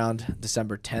turnaround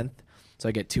December 10th. So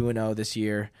I get 2-0 this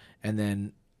year, and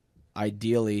then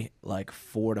ideally like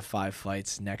 4 to 5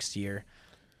 fights next year,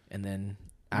 and then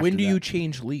When do that- you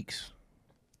change leagues?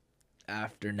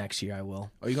 after next year I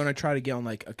will. Are you gonna try to get on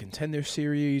like a contender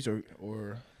series or?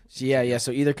 So yeah.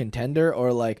 So either contender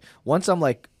or like once I'm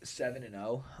like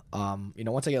 7-0,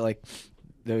 once I get like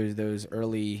those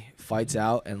early fights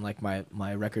out and like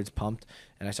my record's pumped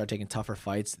and I start taking tougher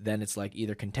fights, then it's like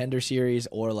either contender series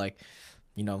or like,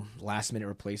 last minute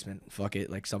replacement. Fuck it,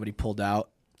 like somebody pulled out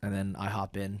and then I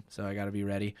hop in. So I got to be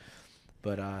ready.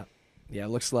 But yeah, it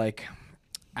looks like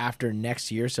after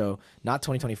next year, so not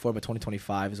 2024, but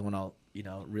 2025 is when I'll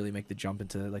really make the jump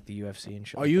into like the UFC and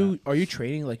shit. Are you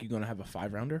training like you're gonna have a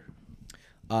 5-rounder?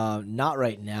 Not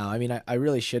right now. I mean, I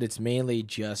really should. It's mainly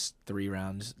just 3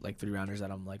 rounds, like 3-rounders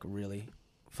that I'm like really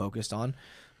focused on.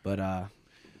 But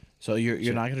So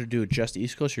you're not gonna do just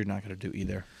East Coast. You're not gonna do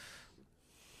either.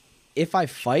 if I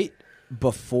fight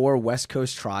before West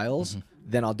Coast trials,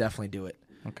 then I'll definitely do it.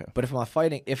 Okay. But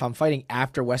if I'm fighting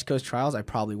after West Coast trials, I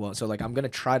probably won't. So like I'm gonna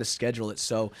try to schedule it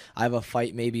so I have a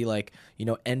fight maybe like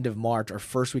end of March or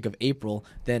first week of April.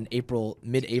 Then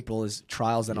mid-April is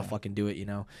trials. Then I'll fucking do it.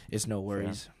 It's no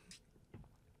worries.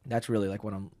 That's really like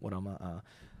what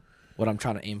I'm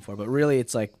trying to aim for. But really,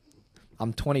 it's like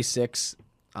I'm 26.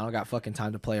 I don't got fucking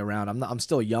time to play around. I'm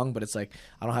still young, but it's like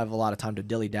I don't have a lot of time to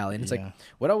dilly dally. And it's like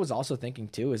what I was also thinking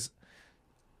too is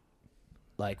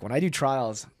like when I do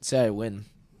trials, say I win,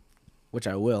 which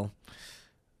I will.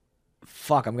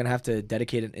 Fuck, I'm gonna have to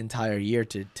dedicate an entire year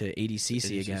to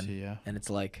ADCC again. Yeah. And it's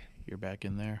like You're back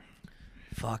in there.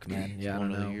 fuck, man. Yeah, I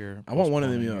don't know. I want one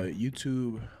of them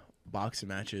YouTube boxing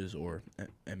matches or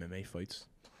MMA fights.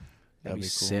 That'd be cool.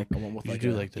 sick. I want with You like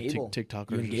do like the Gable.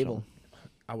 TikTokers. You and or Gable. something.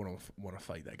 I wouldn't want to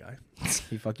fight that guy.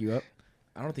 He fuck you up?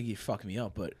 I don't think he'd fuck me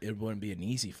up, but it wouldn't be an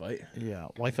easy fight. Yeah.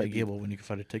 Why fight Gable when you can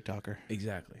fight a TikToker?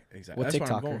 Exactly. What That's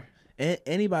where I'm TikToker? going.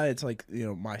 Anybody that's like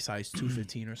my size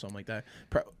 215 or something like that.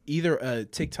 Either a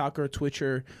TikToker,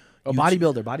 Twitcher, Oh,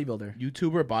 bodybuilder.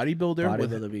 YouTuber, bodybuilder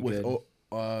Bodybuilder be with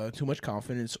good. too much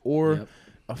confidence, or Yep.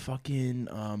 a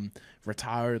fucking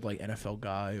retired like NFL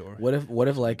guy, or What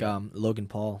if like Logan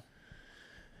Paul?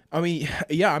 I mean,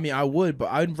 yeah, I mean, I would, but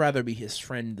I'd rather be his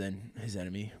friend than his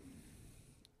enemy.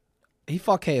 He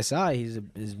fought KSI.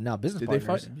 He's now business Did they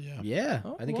partners. fight? Yeah. Yeah,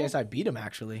 Oh, I think well. KSI beat him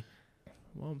actually.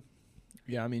 Well,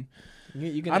 yeah, I mean,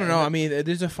 You can I don't know. I mean,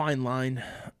 there's a fine line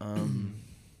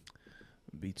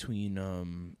between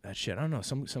that shit. I don't know.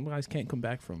 Some guys can't come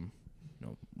back from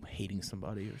hating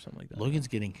somebody or something like that. Logan's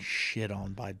getting shit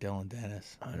on by Dylan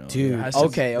Dennis. I know, Dude, there has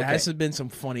okay. There has been some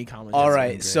funny comments. All that's right,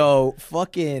 been great. so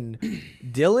fucking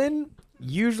Dylan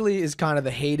usually is kind of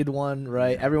the hated one,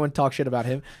 right? Everyone talks shit about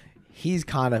him. He's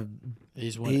kind of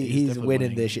He's winning. he's definitely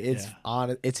winning this shit. It's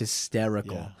yeah. it's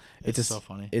hysterical. Yeah. It's It's just so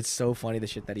funny. It's so funny the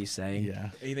shit that he's saying.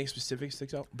 Yeah. Anything specific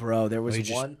sticks out? Bro, there was He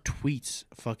just one. tweets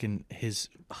fucking his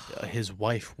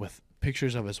wife with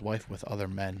pictures of his wife with other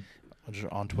men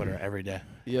on Twitter every day.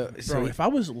 Yeah, Bro, if I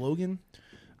was Logan,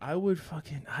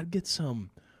 I'd get some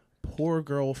poor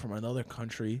girl from another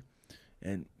country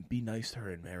and be nice to her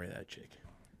and marry that chick.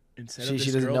 Instead of she this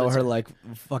doesn't girl know that's her like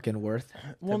fucking worth.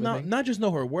 well, type of thing. not just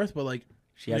know her worth, but like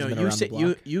She hasn't been around the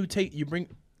block. you bring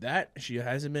that she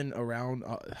hasn't been around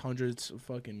hundreds of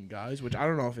fucking guys, which I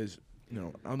don't know if is I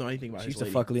don't know anything about. She his used to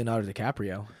lady. fuck Leonardo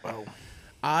DiCaprio.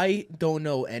 I don't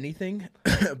know anything,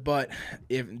 but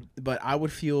I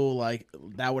would feel like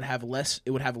that would have less.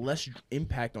 It would have less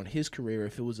impact on his career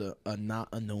if it was a not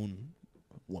a known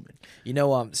woman.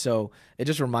 So it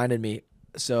just reminded me.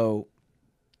 So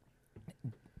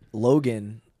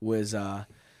Logan was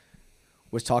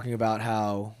talking about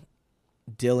how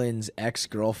Dylan's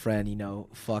ex-girlfriend,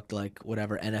 fucked like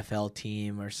whatever NFL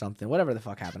team or something, whatever the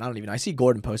fuck happened. I don't even know. I see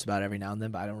Gordon post about it every now and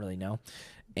then, but I don't really know.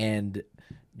 And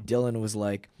Dylan was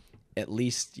like, at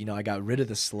least, I got rid of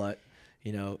the slut.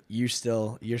 You're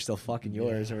still fucking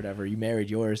yours or whatever. You married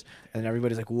yours. And then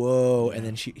everybody's like, whoa. And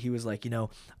then he was like,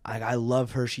 I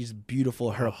love her. She's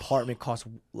beautiful. Her apartment costs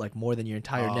like more than your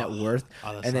entire net worth.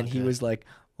 that's And then not he good. was like,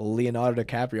 well, Leonardo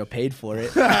DiCaprio paid for it.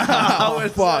 I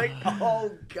was like, oh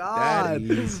God.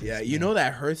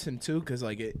 That hurts him too, because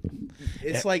like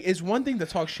it's like it's one thing to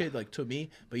talk shit like to me,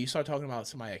 but you start talking about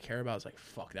somebody I care about, it's like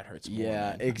fuck, that hurts more. Yeah,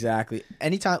 man. exactly.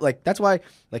 Anytime, like that's why,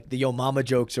 like the yo mama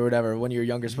jokes or whatever, when you're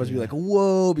younger, supposed to be like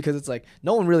whoa, because it's like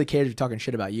no one really cares if you're talking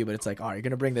shit about you, but it's like, all right, you're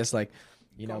gonna bring this like,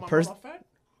 person.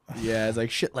 Yeah, it's like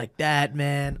shit like that,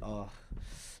 man. Oh,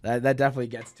 that definitely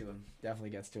gets to him. Definitely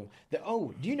gets to him.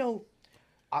 Do you know?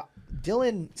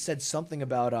 Dylan said something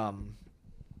about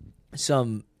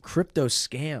some crypto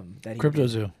scam that he Crypto did.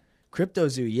 Zoo. Crypto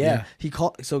Zoo, Yeah.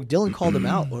 Dylan called him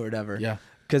out or whatever. Yeah.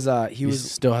 Because he He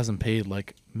was still hasn't paid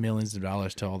like millions of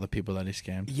dollars to all the people that he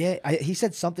scammed. Yeah, he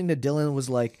said something to Dylan was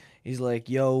like, he's like,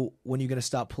 yo, when you going to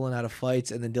stop pulling out of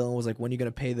fights? And then Dylan was like, when you going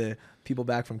to pay the people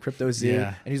back from Crypto Zoo?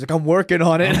 Yeah. And he's like, I'm working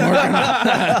on it.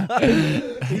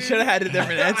 He should have had a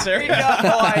different answer.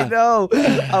 I know.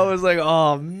 I was like,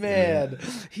 oh, man.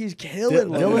 He's killing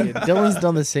Logan. Dylan's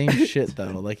done the same shit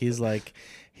though. Like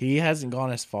he hasn't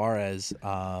gone as far as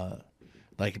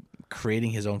like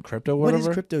creating his own crypto or What whatever.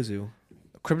 is Crypto Zoo?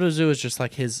 Crypto Zoo is just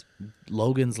like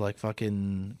Logan's like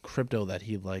fucking crypto that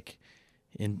he like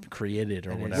created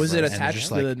or whatever. Was it And it's attached just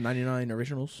to like, the 99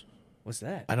 originals? What's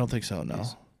that? I don't think so. No.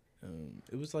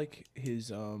 It was like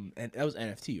his and that was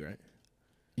NFT, right?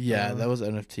 Yeah, that was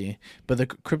NFT. But the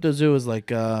Crypto Zoo is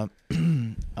like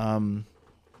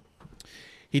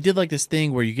he did like this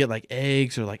thing where you get like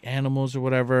eggs or like animals or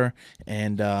whatever,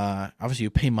 and obviously you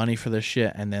pay money for this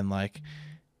shit, and then like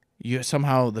you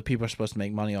somehow the people are supposed to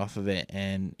make money off of it,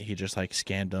 and he just like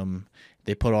scammed them.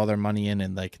 They put all their money in,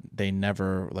 and like they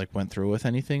never like went through with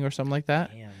anything or something like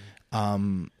that.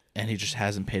 Damn. And he just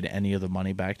hasn't paid any of the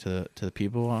money back to the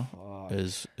people.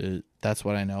 Is that's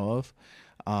what I know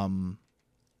of.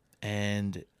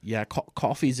 And yeah,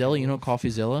 CoffeeZilla, you know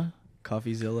CoffeeZilla?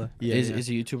 CoffeeZilla. Yeah, is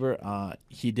a YouTuber.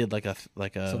 He did like a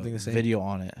Something the same? video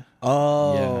on it.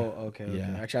 Oh, Yeah. okay.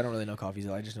 Yeah. Actually, I don't really know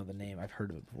CoffeeZilla. I just know the name. I've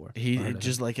heard of it before. He Heard of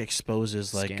just like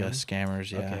exposes like Scams?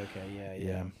 scammers. Yeah. Okay.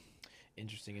 Yeah.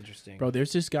 Interesting. Bro,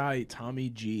 there's this guy Tommy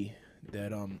G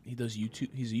that he does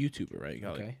YouTube. He's a YouTuber, right? He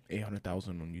got like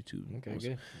 800,000 on YouTube. Okay,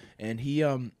 good. And he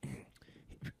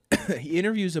he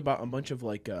interviews about a bunch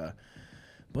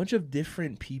of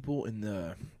different people in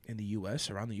the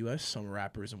U.S. around the U.S. Some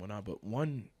rappers and whatnot, but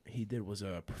one he did was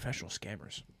professional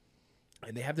scammers,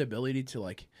 and they have the ability to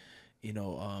like,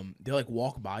 they'll like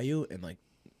walk by you and like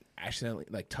accidentally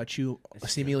like touch you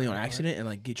seemingly on accident and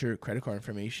like get your credit card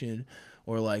information,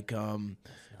 or like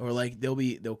they'll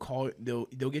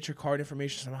get your card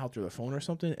information somehow through the phone or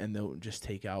something, and they'll just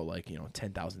take out like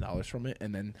 $10,000 from it,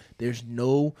 and then there's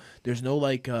no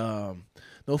like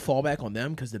no fallback on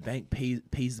them because the bank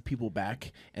pays the people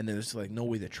back, and there's like no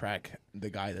way to track the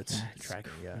guy that's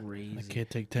tracking. Yeah, Crazy. I can't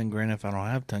take 10 grand if I don't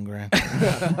have 10 grand.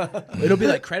 it'll be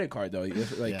like credit card though,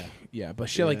 but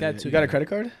shit like that too. You got a credit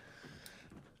card?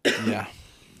 Yeah.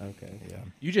 Okay. Yeah.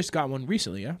 You just got one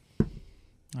recently, yeah?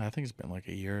 I think it's been like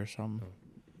a year or something.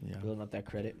 Yeah. Building up that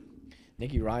credit.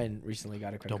 Nicky Ryan recently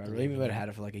got a credit Don't card. believe Maybe me. might have had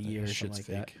it for like a year or This something shit's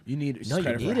like that. fake. You need No, you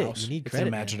credit for need a it. house. You need It's credit.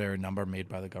 an man. imaginary number made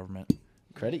by the government.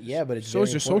 Credit, yeah, but it's So very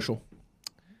is your important. social.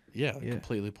 Yeah,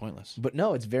 completely pointless. But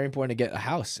no, it's very important to get a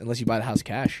house unless you buy the house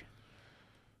cash.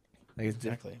 Like it's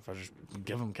Exactly. If I just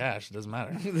give them cash, it doesn't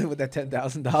matter. with that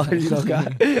 $10,000 you don't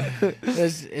got.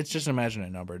 It's just an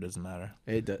imaginary number. It doesn't matter.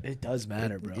 It does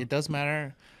matter, bro. It does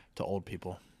matter to old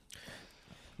people.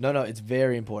 No, it's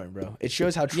very important, bro. It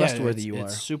shows how trustworthy you are.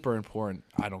 It's super important.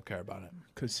 I don't care about it.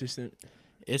 Consistent.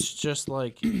 It's just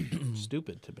like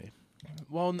stupid to me.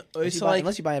 Well,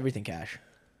 Unless you buy everything cash.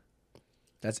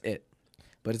 That's it.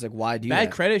 But it's like, why do bad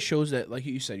that? credit shows that, like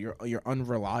you said, you're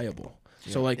unreliable.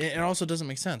 So like It also doesn't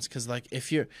make sense because like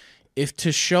if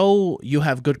to show you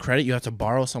have good credit, you have to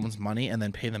borrow someone's money and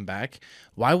then pay them back.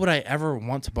 Why would I ever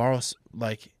want to borrow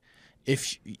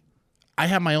if I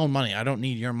have my own money? I don't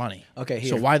need your money. Okay,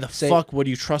 So here, why the say- fuck would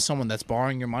you trust someone that's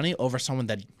borrowing your money over someone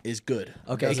that is good?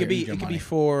 Okay, it Doesn't could need your be money.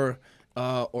 for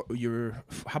or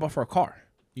how about for a car?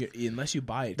 Unless you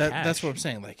buy it cash. That's what I'm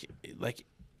saying. Like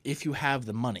if you have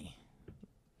the money,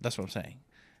 that's what I'm saying.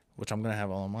 Which I'm gonna have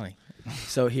all the money.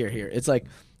 So here. It's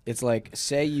like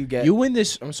say you get You win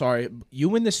this. I'm sorry. You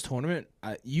win this tournament.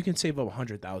 You can save up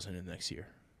 100,000 in the next year.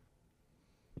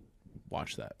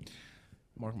 Watch that.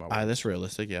 Mark my words. That's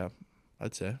realistic. Yeah,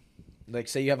 I'd say. like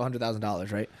say you have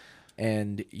 $100,000, right?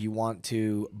 And you want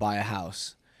to buy a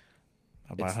house.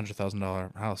 I'll buy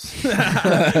 $100,000 house.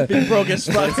 He broke his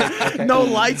fuck. No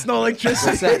lights, no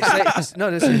electricity.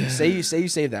 Say you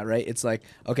save that, right? It's like,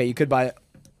 okay, you put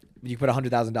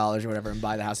 $100,000 or whatever and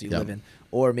buy the house that you live in,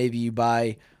 or maybe you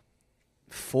buy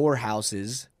 4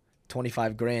 houses,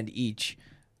 25 grand each,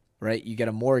 right? You get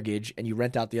a mortgage and you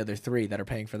rent out the other 3 that are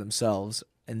paying for themselves,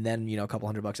 and then a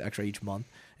couple $100 extra each month.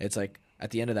 It's like at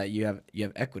the end of that you have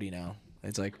equity now.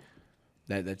 It's like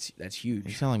that's You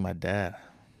huge. sound like my dad.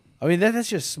 I mean that's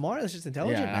just smart. That's just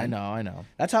intelligent. Yeah, man. I know.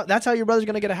 That's how your brother's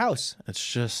gonna get a house. It's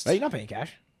just Right? You're not paying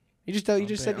cash. You just I'm said you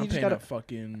just paying got a a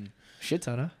fucking shit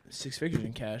ton, huh? 6 figures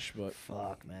in cash, but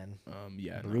Fuck, man.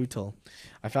 yeah. No. Brutal.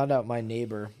 I found out my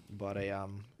neighbor bought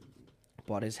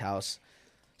his house.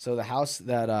 So the house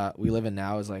that we live in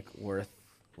now is like worth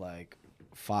like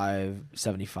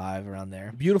 $575 around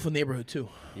there. Beautiful neighborhood too.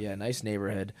 Yeah, nice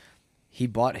neighborhood. He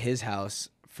bought his house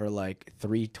for like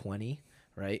 $320,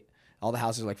 right? All the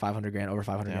houses are like $500 grand, over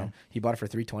 $500 grand. He bought it for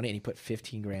 $320 and he put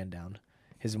 $15 grand down.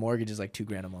 His mortgage is like $2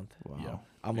 grand a month. wow. Yeah.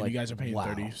 I'm And like, you guys are paying wow.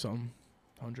 30 something,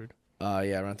 100.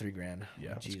 Yeah, around $3 grand. Yeah,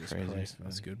 that's Jesus crazy. Christ,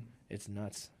 That's man. good. It's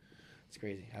nuts. It's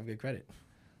crazy. Have good credit.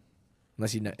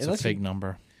 Unless you know, It's a fake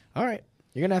number. All right,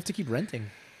 you're gonna have to keep renting.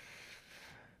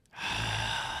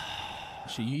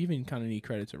 So you even kind of need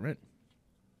credit to rent.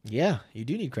 Yeah, you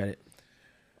do need credit.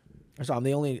 So I'm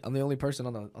the only person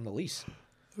on the lease.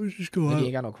 Let's just go Like, you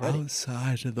ain't got no credit.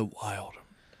 outside to the wild.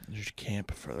 Just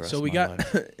camp for the rest. So of we my got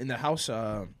life. in the house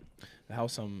I'll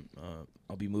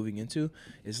be moving into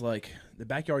is like the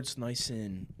backyard's nice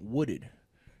and wooded,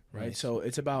 right? Nice. So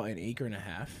it's about an acre and a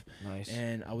half. Nice.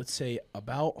 And I would say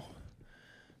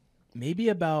maybe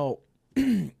about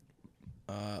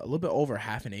a little bit over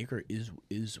half an acre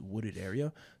is wooded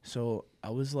area. So I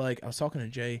was talking to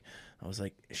Jay. I was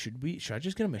like, should I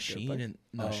just get a machine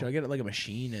should I get like a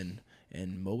machine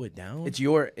and mow it down? It's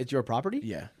your property?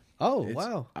 Yeah. Oh, It's-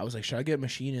 wow. I was like, should I get a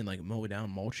machine and like mow it down,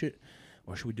 mulch it,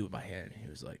 or should we do it by hand? He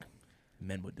was like,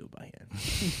 men would do it by hand.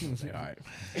 I was like, all right,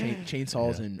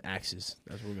 chainsaws and axes.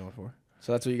 That's what we're going for.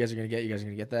 So that's what you guys are going to get? You guys are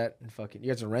going to get that and you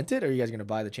guys gonna rent it, or are you guys going to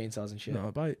buy the chainsaws and shit?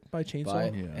 No, buy chainsaw. Buy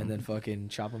it Yeah. and then fucking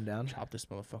chop them down? Chop this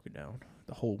motherfucker down.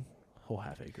 The whole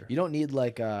half acre. You don't need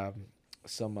like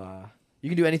some you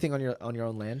can do anything on your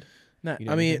own land? Nah, You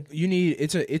know I mean, anything? you need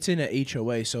it's in a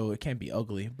HOA, so it can't be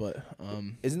ugly. But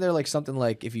Isn't there like something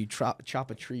like if you chop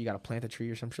a tree, you got to plant a tree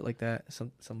or some shit like that?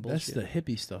 Some bullshit. that's the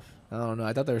hippie stuff. I don't know.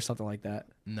 I thought there was something like that.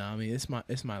 No, I mean it's my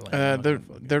land. I'm not They're gonna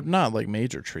fucking- they're not like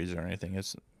major trees or anything.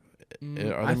 It's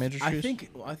are they major trees?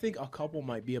 I think a couple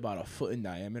might be about a foot in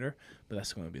diameter, but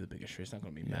that's going to be the biggest tree. It's not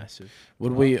going to be massive.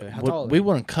 Would Oh, we okay. How tall are we they?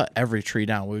 wouldn't cut every tree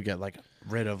down. We would get like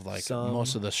rid of like Some.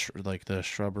 most of the the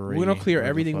shrubbery. We're gonna clear whatever the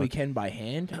everything we fuck. can by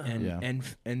hand, and Yeah.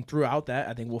 and throughout that,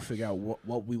 I think we'll figure out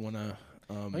what we want to.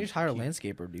 Why don't you just hire a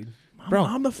landscaper, dude? Bro,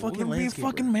 I'm the fucking be a landscaper.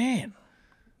 fucking man.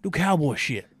 Do cowboy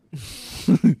shit.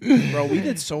 Bro, we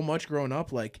did so much growing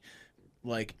up. Like,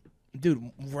 dude,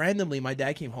 randomly, my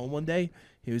dad came home one day.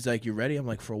 He was like, "You ready?" I'm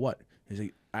like, "For what?" He's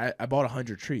like, I bought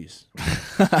 100 trees.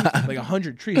 Like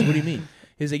 100 trees. What do you mean?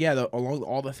 He's like, "Yeah, along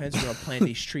all the fence, we're gonna plant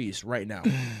these trees right now."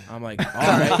 I'm like, "All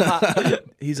right."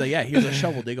 He's like, "Yeah, here's a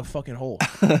shovel. Dig a fucking hole."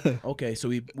 Okay, so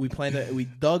we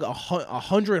dug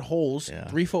 100 holes, Yeah.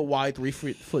 3 foot wide, 3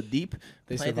 foot deep.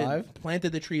 They survived?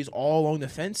 Planted the trees all along the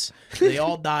fence. They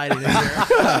all died in a year.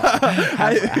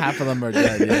 half of them are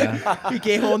dead. Yeah. He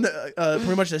came home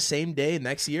pretty much the same day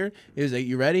next year. He was like,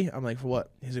 "You ready?" I'm like, "For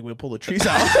what?" He's like, "We'll pull the trees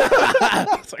out." I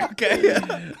was like, "Okay."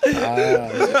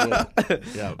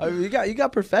 Yeah. I mean, you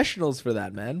got professionals for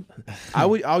that, man.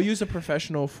 I'll use a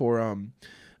professional for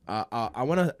I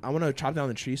wanna chop down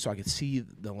the tree so I can see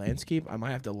the landscape. I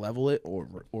might have to level it or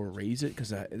raise it because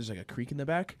there's like a creek in the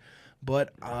back.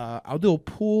 But I'll do a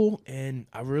pool, and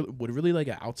I would really like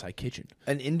an outside kitchen.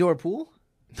 An indoor pool?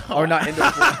 Or not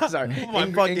indoor pool. Sorry. My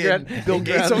fucking Bill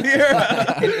Gates over here.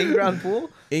 An in-ground pool?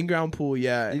 In-ground pool,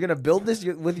 yeah. You're going to build this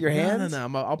with your hands? No.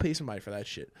 I'll pay somebody for that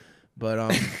shit. But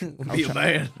Be a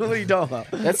man. What are you talking about?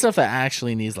 That's stuff that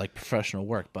actually needs like professional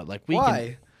work. But like we can.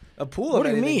 Why? A pool What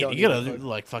of do you anything mean? don't You need gotta a do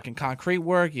like fucking concrete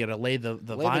work. You gotta lay the Lay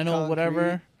the vinyl, whatever.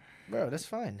 concrete. Bro, that's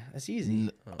fine. That's easy.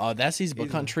 Oh, that's easy. But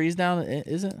cutting trees down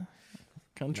isn't.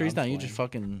 Cutting trees I'm down, you playing. just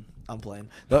fucking. I'm playing.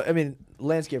 Though, I mean,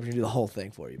 landscapers can do the whole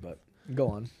thing for you, but go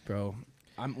on. bro,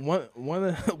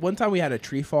 one time we had a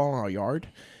tree fall in our yard,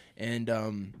 and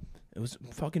it was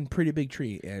a fucking pretty big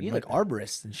tree. And You need like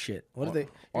arborists and shit. What are they?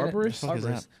 Arborists? What the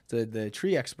fuck is Arborists. The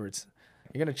tree experts.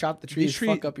 You're gonna chop the trees,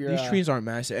 fuck up your. these trees aren't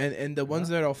massive, and the ones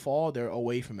that'll fall, they're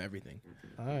away from everything.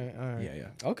 All right. Yeah.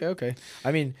 Okay.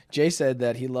 I mean, Jay said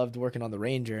that he loved working on the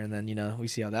Ranger, and then we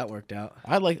see how that worked out.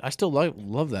 I still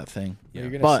love that thing. Yeah.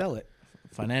 You're gonna But- sell it.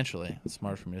 Financially, it's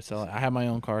smart for me to sell it. I have my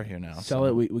own car here now. Sell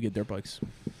it, we get dirt bikes.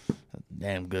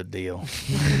 Damn good deal.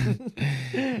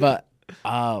 But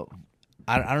I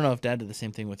don't know if Dad did the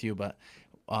same thing with you, but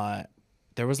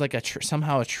there was like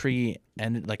somehow a tree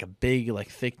ended like a big like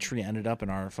thick tree ended up in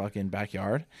our fucking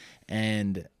backyard,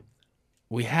 and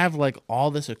we have like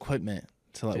all this equipment.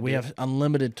 So like, we have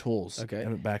unlimited tools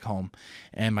back home,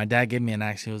 and my dad gave me an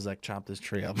axe. He was like, "Chop this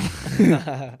tree up."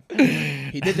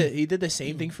 He did the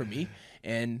same thing for me,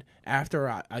 and after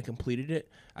I completed it,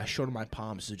 I showed him my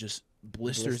palms. So just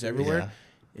blisters everywhere. Yeah.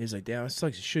 He's like, "Damn, it's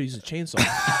like you should use a chainsaw."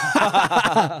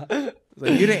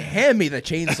 Like, you didn't hand me the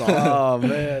chainsaw. Oh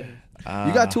man.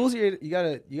 You got tools here? You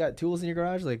got tools in your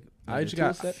garage? Like I just a tool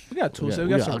got set? we got tools. we We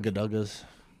got got some. Ugga Duggas,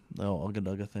 the old Ugga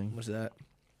Dugga thing. What's that?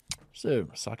 So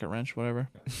socket wrench, whatever.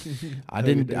 I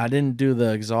didn't do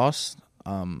the exhaust.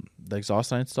 The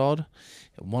exhaust I installed,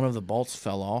 one of the bolts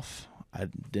fell off. I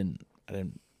didn't.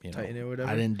 Tighten it or whatever?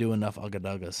 I didn't do enough Ugga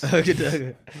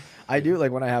Duggas. I do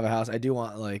like when I have a house. I do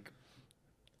want like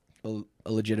a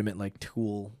legitimate like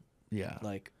tool. Yeah.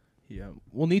 Like Yeah,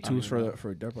 we'll need tools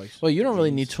for dirt bikes. Well, you don't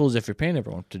really need tools if you're paying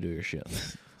everyone to do your shit.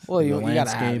 well, you The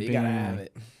gotta have it. You gotta landscaping, have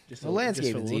it. Just The for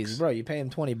landscaping's looks. easy, bro. You pay them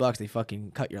 $20, they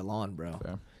fucking cut your lawn, bro.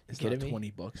 Fair. It's kidding not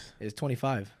me? $20 It's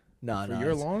 25. No, for no, your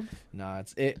it's- lawn. No,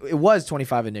 it was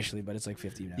 25 initially, but it's like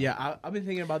 50 now. Yeah, I've been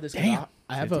thinking about this. 'Cause Damn.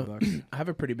 I have $50. I have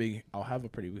a pretty big. I'll have a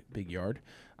pretty big yard.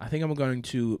 I think I'm going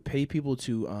to pay people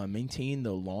to maintain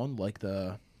the lawn, like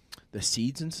the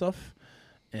seeds and stuff,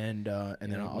 and then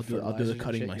Yeah, I'll with do the fertilizers and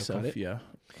cutting shit, you'll myself. cut it? Yeah,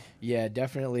 Yeah,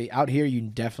 definitely. Out here, you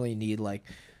definitely need like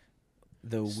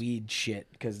the weed shit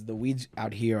because the weeds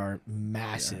out here are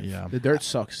massive. Yeah. The dirt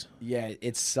sucks. Yeah,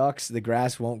 it sucks. The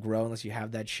grass won't grow unless you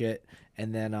have that shit,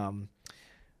 and then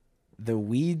the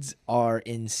weeds are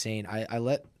insane. I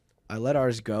let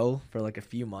ours go for like a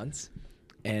few months,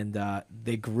 and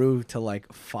they grew to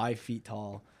like 5 feet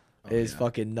tall. It is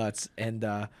fucking nuts. And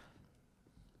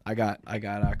I got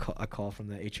a call from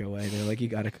the HOA. They're like, you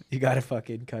gotta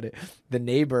fucking cut it. The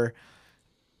neighbor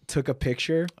took a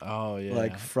picture Oh yeah.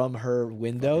 like from her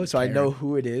window, Fucking so I know Karen.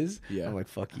 who it is. Yeah. I'm like,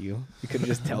 fuck you. You could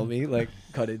just tell me like,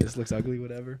 cut it. This looks ugly,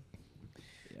 whatever.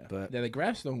 Yeah. But Yeah, the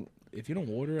grass don't. If you don't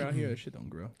water it out here, that shit don't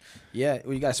grow. yeah,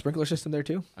 well, you got a sprinkler system there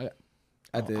too. I-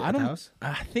 At the I don't- house.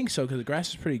 I think so because the grass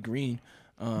is pretty green.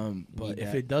 But Need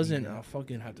if that, it doesn't, need that. I'll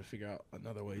fucking have to figure out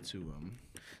another way to.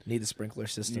 Need the sprinkler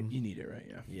system. You need it, right?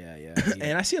 Yeah. Yeah.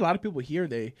 And I see a lot of people here.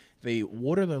 They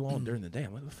water their lawn during the day.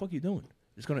 I'm like, what the fuck are you doing?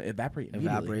 It's gonna evaporate.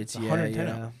 Immediately. Evaporates. It's Yeah, 110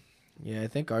 yeah. out. Yeah, I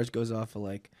think ours goes off at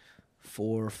like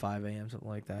 4 or 5 a.m. something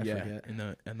like that. I Yeah, forget.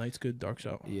 and at night's good, dark's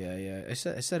out. Yeah. I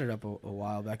set it up a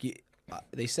while back.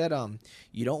 They said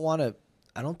you don't want to.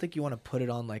 I don't think you want to put it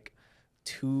on like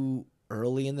too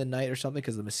early in the night or something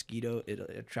because it'll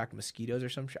attract mosquitoes or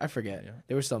some shit. I forget. Yeah.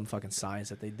 There was some fucking science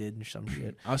that they did and some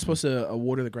shit. I was supposed to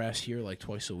water the grass here like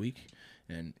twice a week,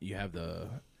 and you have the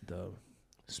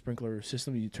sprinkler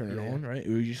system. You turn it Yeah. on, right?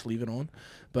 Or you just leave it on.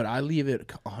 But I leave it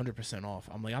 100% off.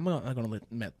 I'm like, I'm not gonna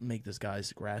make this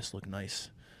guy's grass look nice.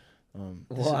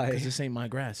 Why? Because this ain't my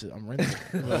grass. I'm renting.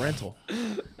 I'm a rental.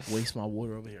 Waste my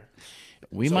water over here.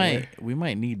 we So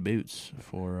might need boots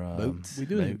for Boots? We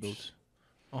do need boots.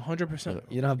 100%.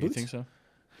 You don't have You boots? think so?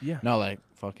 Yeah. No, like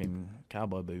fucking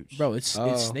cowboy boots. Bro, it's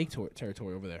Oh. snake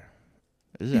territory over there.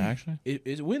 Is it actually?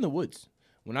 We're in the woods.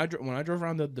 When I drove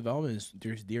around the development,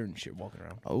 there's deer and shit walking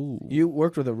around. Oh. You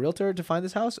worked with a realtor to find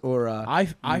this house, or I you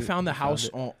found the found house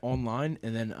it? online,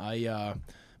 and then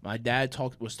my dad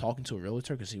was talking to a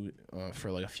realtor because he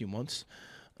for like a few months,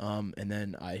 and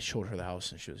then I showed her the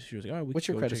house, and she was like, all right, What's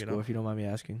your credit score, if you don't mind me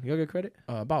asking? You got good credit?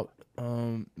 About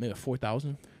maybe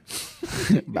 4,000.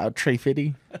 About Trey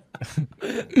Fitty.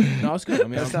 No, it's good. I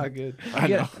mean, That's not good. I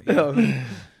know. No.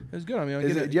 it's good. I mean, Do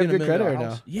you have good credit or no?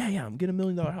 house. Yeah, I'm getting $1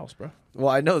 million house, bro. Well,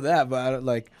 I know that, but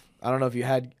I don't know if you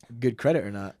had good credit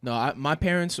or not. No, my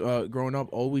parents growing up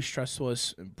always stressed to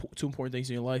us two important things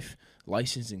in your life: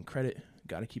 license and credit.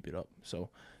 Got to keep it up. So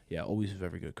yeah, always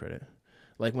very good credit.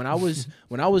 Like when I was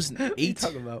What are you 18,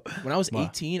 talking about? when I was Wow.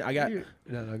 18, I got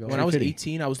No, go when on. I was 50.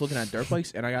 18, I was looking at dirt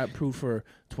bikes, and I got approved for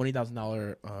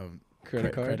 $20,000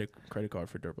 Credit card? credit card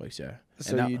for dirt bikes. Yeah.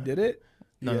 So And you did it?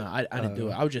 No, Yeah. no, I didn't do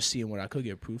it. I was just seeing what I could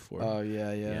get approved for. Oh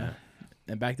yeah.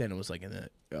 And back then it was like in the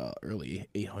early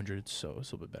 800s, so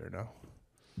it's a little bit better now.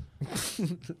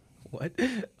 What?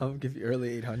 I'm give you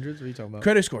early 800s. What are you talking about?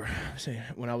 Credit score, I'm saying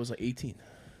when I was like 18,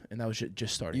 and that was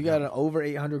just starting. You got out. an over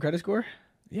 800 credit score?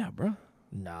 Yeah, bro.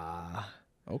 Nah.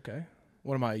 Okay.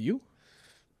 What am I? You?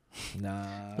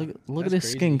 Nah. Look at That's his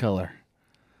crazy. skin color.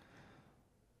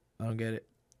 I don't get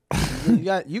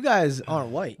it. you guys aren't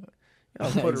white.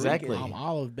 You're Puerto Exactly. Rican. I'm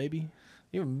olive, baby.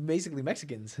 You're basically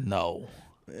Mexicans. No.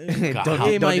 Don't, God,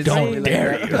 Don't- my insult me like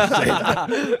dare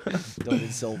that. Don't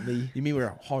insult me. You mean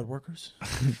we're hard workers?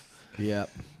 Yep.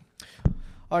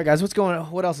 All right, guys.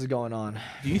 What else is going on?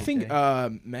 Do you think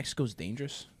Okay. Mexico's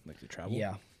dangerous, like to travel?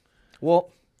 Yeah. Well,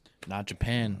 Not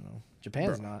Japan.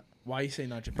 Japan's not. Why you say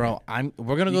not Japan? Bro,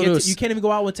 we're gonna you, go get to you can't even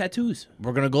go out with tattoos.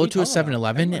 we're gonna go you to a talking about?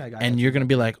 7-Eleven Everybody got and that. you're gonna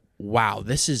be like, wow,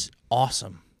 this is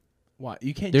awesome. Why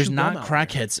you can't? There's chew not gum out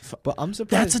crackheads. But I'm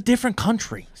surprised. That's a different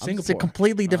country. It's a Singapore.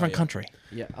 completely different yeah. country.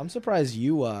 Yeah, I'm surprised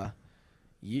you are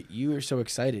so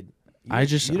excited. You, I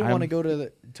just- you don't want to I'm- go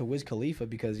to Wiz Khalifa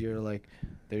because you're like,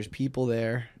 there's people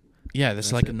there. Yeah, this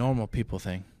is That's like a normal people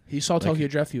thing. He saw Tokyo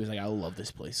Drift. He was like, I love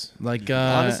this place. Like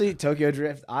Honestly, Tokyo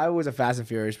Drift. I was a Fast and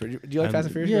Furious. Do you like Fast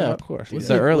and Furious? Yeah, growing of up? course. What's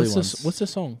the early what's ones. What's the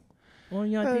song? Oh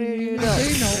yeah, How do you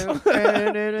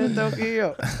know?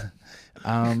 Tokyo.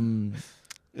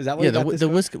 Is that what yeah, you got the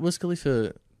this from? Wiz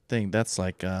Khalifa thing. That's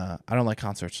like I don't like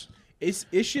concerts. It's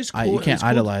just cool. You can't it's cool-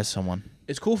 idolize someone.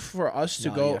 It's cool for us to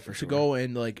No, go yeah, for sure. go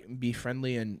and like be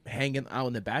friendly and hanging out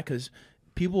in the back because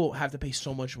people have to pay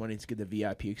so much money to get the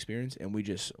VIP experience, and we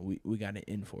got it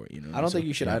in for it. You know, I don't So- think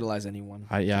you should yeah. idolize anyone.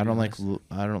 I to don't be like honest.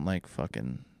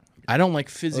 I don't like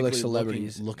physically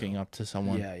celebrities. looking up to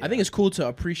someone. Yeah, I think it's cool to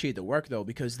appreciate the work though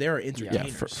because they're Yeah,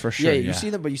 entertainers. for sure. Yeah, you see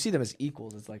them, but you see them as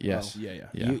equals. It's like, Yes. bro, Yeah.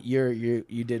 Yeah.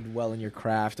 you did well in your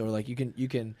craft, or like you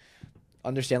can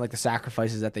understand like the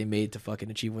sacrifices that they made to fucking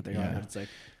achieve what they are. Yeah. But it's like,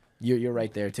 You're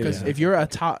right there too. Because Yeah. if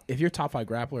you're top 5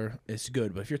 grappler, it's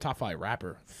good. But if you're top 5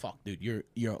 rapper, fuck, dude,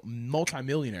 you're a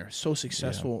multimillionaire, so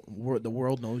successful. The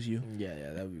world knows you. Yeah,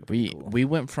 that would be pretty cool. We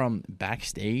went from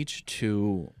backstage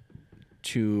to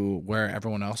where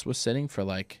everyone else was sitting for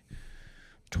like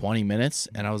 20 minutes,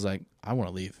 and I was like, I want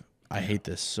to leave. I hate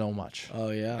this so much.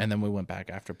 Oh yeah. And then we went back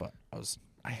after, but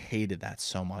I hated that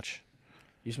so much.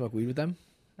 You smoke weed with them?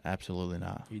 Absolutely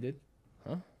not. You did?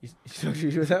 Huh? You smoked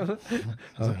weed with them?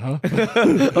 I was like, huh?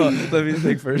 Oh, let me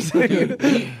think first.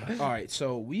 All right,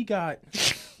 so we got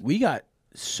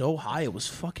so high it was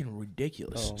fucking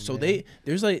ridiculous. Oh, so man.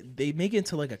 they make it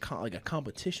into like a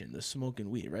competition, the smoking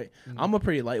weed, right? I'm a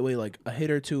pretty lightweight, like a hit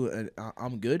or two, and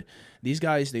I'm good. These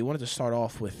guys, they wanted to start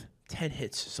off with 10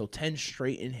 hits, so 10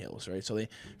 straight inhales, right? So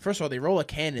first of all, they roll a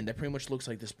cannon that pretty much looks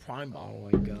like this prime bottle,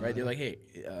 Oh my God. right? They're like, hey,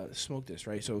 smoke this,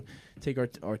 right? So take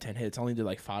our 10 hits. I only did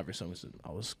like 5 or something. So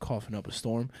I was coughing up a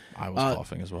storm. I was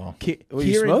coughing as well. Were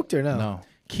you smoked or no? No.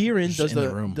 Kieran Just does in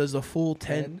the room. does the full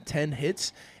 10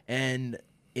 hits, and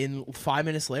in 5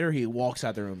 minutes later he walks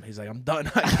out the room. He's like, I'm done.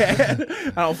 I can't.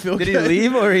 I don't feel Did he good.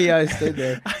 leave or he stayed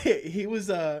there? He was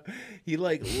he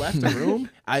like left the room.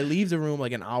 I leave the room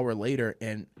like an hour later,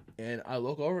 and I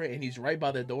look over and he's right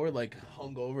by the door, like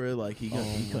hung over, like he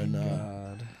couldn't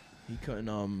God. he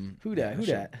couldn't Who dat? Who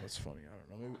dat? That's funny.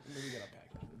 I don't know. Maybe we gotta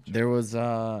pack that. There was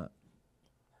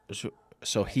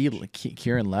so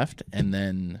Kieran left, and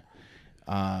then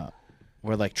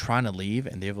we're like trying to leave,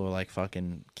 and they were like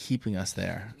fucking keeping us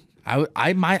there.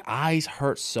 My eyes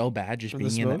hurt so bad just From the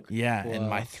being in smoke? it. Yeah, and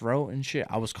my Wow. throat and shit.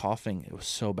 I was coughing. It was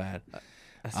so bad.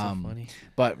 That's so funny.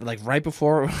 But like right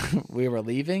before we were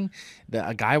leaving,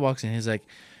 a guy walks in. He's like,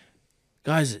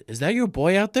 "Guys, is that your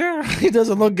boy out there? He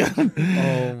doesn't look good."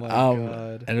 Oh my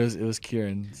God. And it was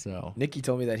Kieran. So Nicky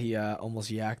told me that he almost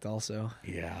yacked also.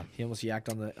 yeah, He almost yacked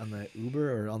on the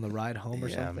Uber or on the ride home or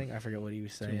Yeah. something. I forget what he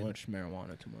was Too saying. much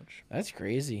marijuana. Too much. That's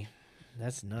crazy.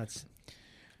 That's nuts.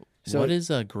 so what is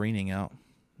greening out?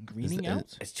 Greening Is-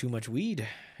 out. It's too much weed.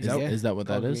 Is that what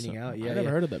that Called is? greening out. I Yeah, never yeah.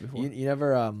 heard of that before. You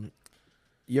never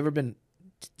you ever been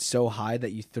so high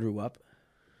that you threw up?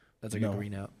 That's like No. a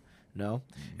green out. No,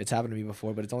 it's happened to me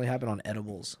before, but it's only happened on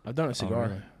edibles. I've done a cigar.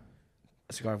 really?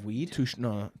 A cigar of weed. Too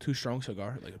strong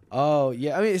cigar. Like Oh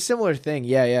yeah, I mean it's a similar thing.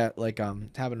 Yeah. Like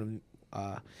it happened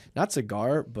to not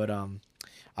cigar, but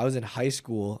I was in high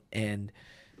school and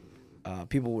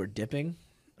people were dipping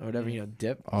or whatever,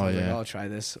 dip. Oh, I was like, yeah. I'll try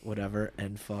this, whatever,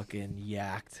 and fucking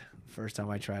yacked. First time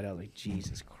I tried it, I was like,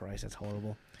 Jesus Christ, that's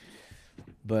horrible.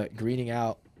 But greening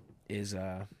out is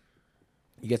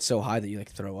you get so high that you like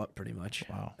throw up pretty much.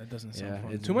 Wow. that doesn't sound Yeah,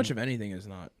 fun. it's- Too much of anything is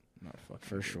not fucking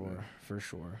For good, sure. man. For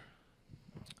sure.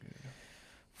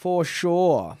 For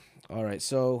sure. All right,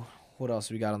 so what else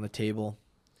we got on the table?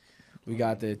 We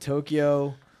got the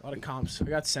Tokyo. A lot of comps. I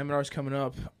got seminars coming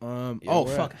up. Yeah, Oh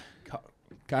where fuck.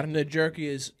 Got into Jerky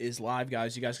is live,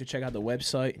 guys. You guys can check out the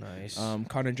website. Nice.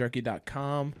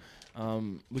 CottonJerky.com.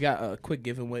 We got a quick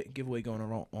giveaway going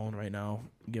on right now.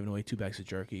 Giving away 2 bags of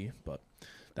jerky, but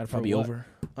that'll For probably be what? over.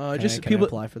 Can Just I people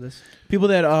apply for this? people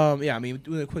that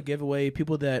doing a quick giveaway.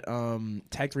 People that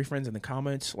tag 3 friends in the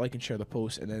comments, like and share the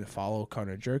post, and then follow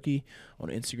Cotton Jerky on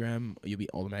Instagram. You'll be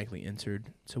automatically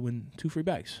entered to win 2 free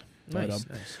bags. But,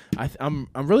 Nice.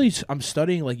 I'm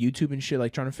studying like YouTube and shit,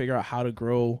 like trying to figure out how to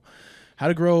grow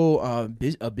a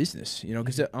business,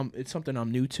 because it's something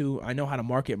I'm new to. I know how to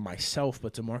market myself,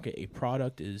 but to market a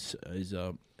product is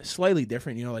slightly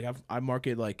different. Like I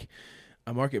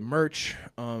market merch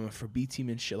for B Team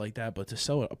and shit like that, but to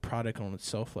sell a product on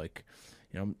itself, like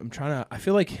I'm trying to. I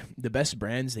feel like the best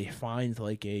brands, they find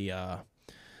like a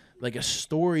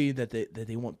story that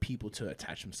they want people to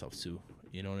attach themselves to.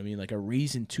 You know what I mean? Like a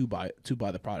reason to buy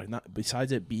the product. Not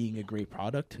besides it being a great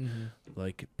product.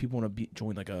 Like people want to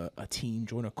join like a team,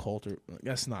 join a cult, or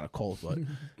that's not a cult, but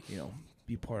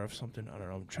be part of something. I don't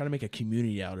know. I'm trying to make a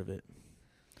community out of it.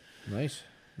 Nice.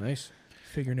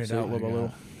 Figuring it So out little by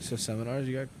little. So seminars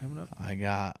you got coming up? I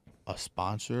got a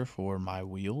sponsor for my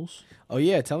wheels. Oh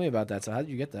yeah, tell me about that. So how did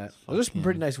you get that? Those are some Fucking-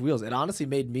 pretty nice wheels. It honestly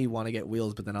made me want to get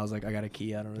wheels, but then I was like, I got a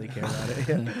Kia. I don't really care about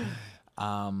it.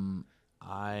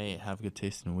 I have good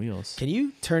taste in wheels. Can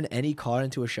you turn any car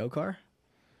into a show car?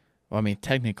 Well, I mean,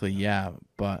 technically, yeah,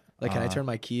 but Like, can I turn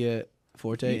my Kia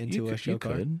Forte you into a show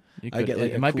car? You I could. get,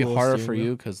 like, it a might be cool harder for steering you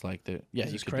wheel? because like the you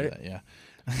Just could credit? do that, yeah.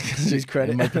 Just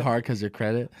credit. It might be hard because your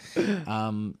credit.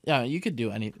 Yeah, you could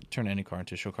turn any car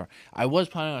into a show car. I was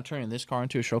planning on turning this car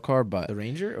into a show car, but The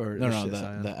Ranger or no, the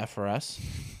the FRS.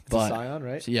 It's But a Scion,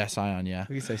 right? so, yeah, Scion, yeah.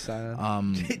 We can say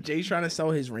Scion. Jay's trying to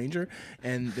sell his Ranger,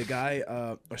 and the guy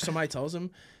or somebody tells him,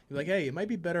 like, hey, it might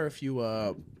be better if you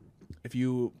if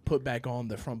you put back on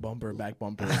the front bumper, back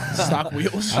bumper, stock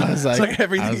wheels. I was it's like, like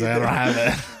everything. I don't have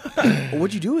it.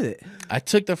 What'd you do with it? I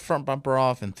took the front bumper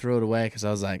off and threw it away because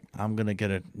I was like, I'm gonna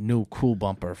get a new cool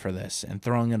bumper for this, and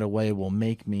throwing it away will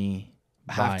make me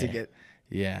Have buy to it. get.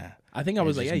 Yeah. I think I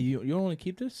was like, just- yeah, you don't want to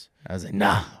keep this? I was like,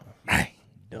 nah.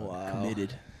 Wow.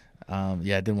 Committed.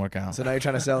 Yeah, it didn't work out. So now you're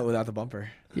trying to sell it without the bumper.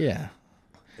 Yeah.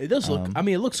 It does look. I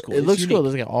mean, it looks cool. It It's looks unique. cool.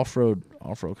 There's like an off-road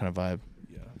kind of vibe.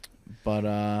 Yeah. But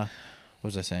what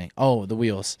was I saying? Oh, the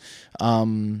wheels.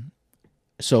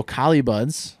 So Collie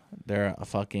Buds, they're a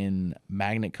fucking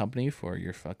magnet company for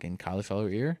your fucking cauliflower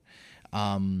ear.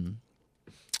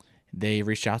 They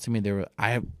reached out to me.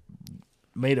 I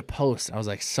made a post. I was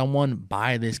like, someone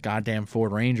buy this goddamn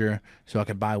Ford Ranger so I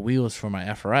could buy wheels for my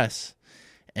FRS.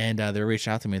 And they reached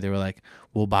out to me. They were like,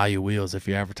 we'll buy you wheels if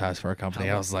you advertise for our company.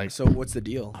 I was like, So what's the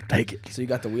deal? I'll take it. So you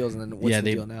got the wheels, and then what's the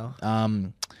deal now?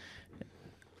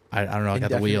 I don't know. I got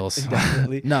the wheels.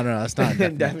 Indefinitely. no, that's not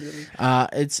indefinite.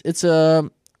 Indefinitely. It's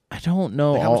I don't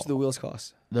know. Like how much do the wheels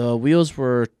cost? The wheels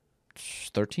were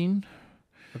 13.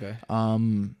 Okay.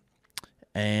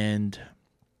 And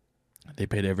they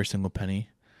paid every single penny.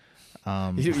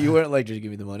 You weren't like, just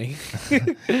give me the money.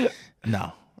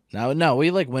 No.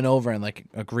 We like went over and like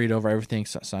agreed over everything,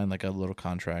 signed like a little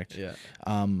contract. Yeah.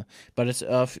 But it's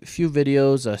a few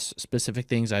videos, specific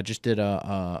things. I just did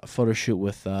a photo shoot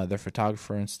with their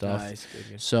photographer and stuff. Nice.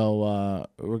 Good. So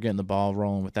we're getting the ball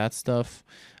rolling with that stuff.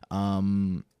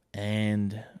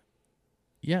 And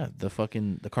yeah,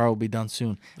 the car will be done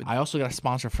soon. I also got a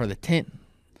sponsor for the tint.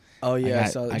 Oh yeah.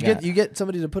 Did you get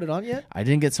somebody to put it on yet? I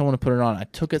didn't get someone to put it on. I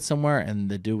took it somewhere, and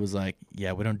the dude was like,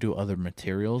 "Yeah, we don't do other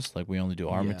materials. Like we only do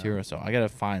our material." So I gotta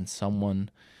find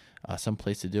someone, some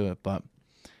place to do it. But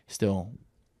still,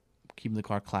 keeping the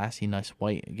car classy, nice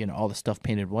white. Again, all the stuff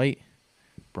painted white,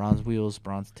 bronze wheels,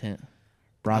 bronze tint,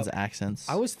 bronze accents.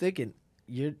 I was thinking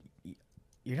you're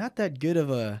not that good of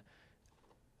a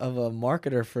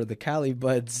marketer for the Cali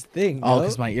Buds thing. Oh, no?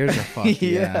 because my ears are fucked.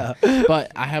 Yeah.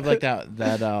 But I have like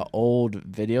that old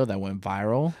video that went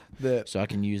viral, so I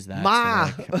can use that. Ma!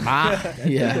 To, like, Ma!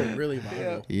 Yeah. Really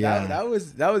viral. Yeah. That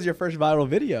was your first viral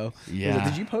video. Yeah.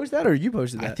 Did you post that or you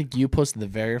posted that? I think you posted the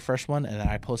very first one, and then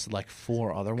I posted like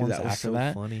 4 other ones that was after so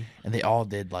that, funny. and they all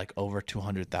did like over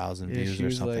 200,000 views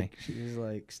or something. She was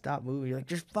like, stop moving. You're like,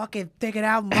 just fucking take it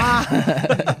out, Ma.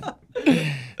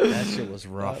 That shit was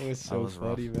rough. That was so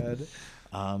funny, rough.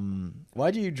 man.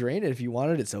 Why'd you drain it if you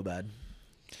wanted it so bad?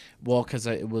 Well, because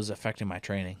it was affecting my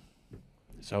training.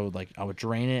 So I would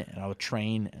drain it, and I would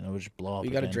train, and it would just blow up.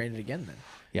 You got to again. drain it again then.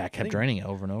 Yeah, I kept draining it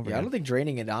over and over. Yeah, I again. don't think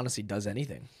draining it honestly does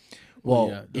anything. Well,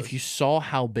 Yeah, if you saw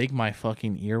how big my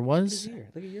fucking ear was,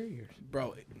 Look at your ears.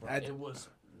 Bro, it was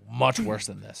much worse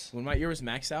than this. when my ear was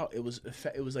maxed out, it was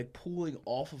like pulling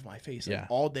off of my face. Like, Yeah.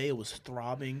 all day it was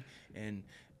throbbing, and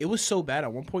it was so bad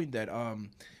at one point that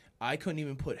I couldn't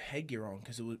even put headgear on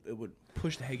because it would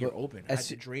push the headgear open. I had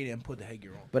to drain it and put the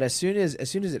headgear on. But as soon as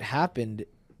it happened,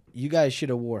 you guys should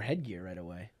have wore headgear right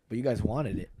away. But you guys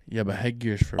wanted it. Yeah, but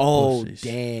headgear's for Oh pussies.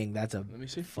 dang, that's a Let me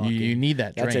see. You need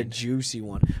that that's a drained. juicy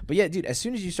one. But yeah, dude, as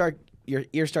soon as your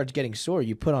ear starts getting sore,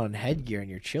 you put on headgear and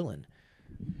you're chilling.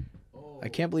 I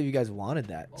can't believe you guys wanted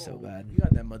that so bad. You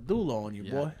got that medulla on you,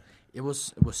 Yeah. boy. It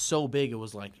was so big. It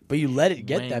was like, But you let it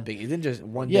get Wang. that big. It didn't just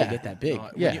one Yeah. day get that big.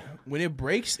 Yeah. When it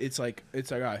breaks, it's like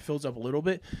all right, it fills up a little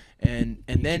bit, and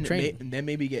then train. and then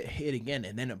maybe get hit again,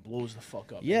 and then it blows the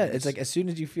fuck up. Yeah, And it's like as soon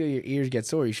as you feel your ears get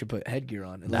sore, you should put headgear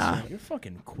on. Unless you're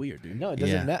fucking queer, dude. no, it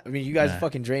doesn't Yeah. matter. I mean, you guys Nah.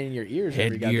 fucking draining your ears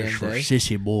every headgear's goddamn for day.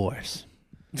 sissy boys.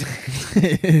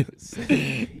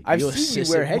 I've You a seen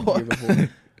you wear sissy headgear boy. before.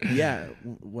 Yeah,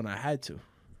 when I had to.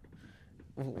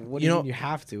 What do You you know- mean you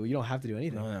have to? You don't have to do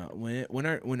anything. No. When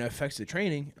it affects the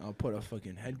training, I'll put a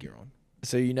fucking headgear on.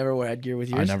 So you never wear headgear with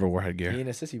yours? I never wore You headgear. ain't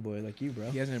a sissy boy like you, bro.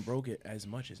 He hasn't broke it as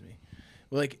much as me.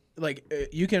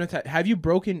 You can have you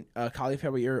broken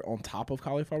cauliflower ear on top of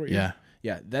cauliflower ear? Yeah.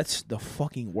 Yeah, that's the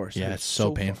fucking worst. Yeah, It it's was so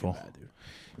fucking painful. bad, dude.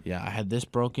 Yeah, I had this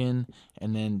broken,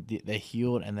 and then they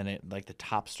healed, and then it like the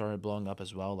top started blowing up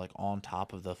as well, like on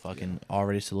top of the fucking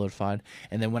already solidified.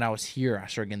 And then when I was here, I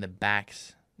started getting the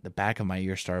back of my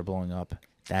ear started blowing up.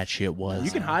 That shit was You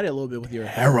can hide it a little bit with your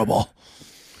terrible.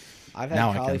 I've had Now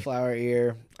I can. cauliflower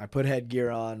ear. I put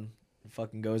headgear on. It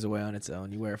fucking goes away on its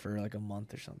own. You wear it for like a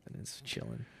month or something. It's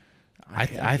chilling. I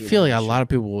hate feel like that a shit. lot of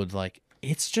people would like.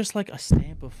 It's just like a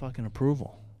stamp of fucking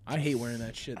approval. I hate wearing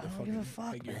that shit. The I don't fucking give a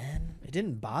fuck, headgear. man. It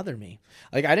didn't bother me.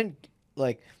 Like I didn't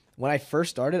like when I first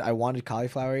started. I wanted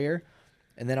cauliflower ear,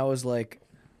 and then I was like,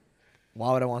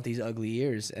 "Why would I want these ugly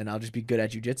ears?" And I'll just be good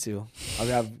at jujitsu. I'll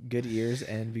have good ears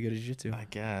and be good at jujitsu. I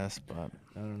guess, but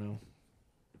I don't know.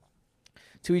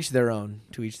 To each their own.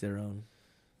 To each their own.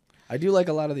 I do like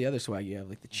a lot of the other swag you have,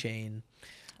 like the chain.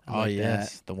 I Oh like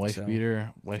yes, that. the wife So,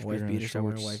 beater, wife beater, and the beaters. I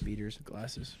wear shorts. wife beaters.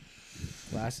 Glasses.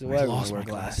 Glasses. I Well, everyone lost wear my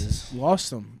glasses. Lost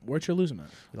them. Where'd you lose them at?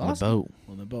 You On the lost them? boat.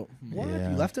 On the boat. What? Yeah.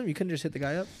 You left him? You couldn't just hit the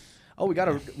guy up? Oh, we got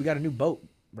a new boat,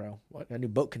 bro. What? Got a new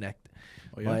boat connect.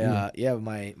 Oh, yeah.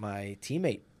 My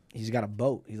teammate. He's got a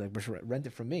boat. He's like, rent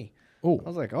it from me. Oh, I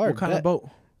was like, all right. what kind of boat?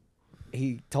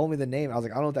 He told me the name. I was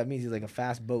like, I don't know what that means. He's like a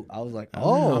fast boat. I was like, Oh.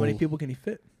 oh, How many people can he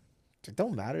fit? It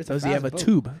don't matter. It's Does a he have a fast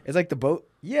boat. tube? It's like the boat.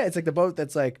 Yeah, it's like the boat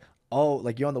that's like, oh,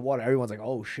 like you're on the water. Everyone's like,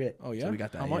 oh shit. Oh yeah. So we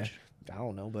got that. How much? Yeah. I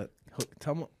don't know, but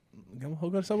Tell him.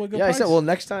 Hook us up with a good yeah, price. I said, well,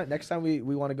 next time we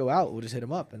want to go out, we'll just hit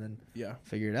him up and then Yeah,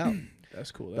 figure it out.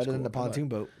 that's cool. That's Better cool. than the I like- pontoon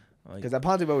boat. I like- Because that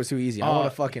pontoon boat was too easy. I want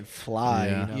to fucking fly.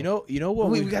 yeah. You know what?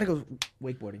 we gotta go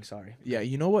wakeboarding. Sorry. Yeah,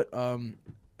 you know what?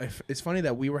 It's funny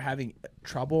that we were having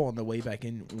trouble on the way back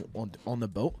in on the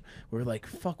boat. We were like,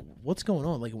 "Fuck, what's going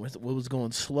on?" Like, what was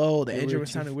going slow? The Yeah, we engine were was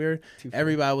too- sounding weird. too far.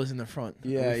 Everybody was in the front.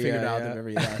 Yeah, we figured yeah, out yeah. the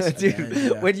very last. at the Dude, end,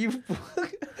 yeah. when you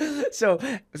so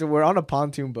we're on a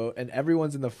pontoon boat and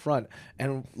everyone's in the front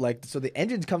and like so the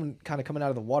engine's coming out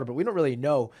of the water, but we don't really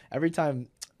know. Every time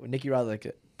NickyRod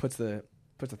like puts the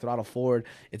throttle forward,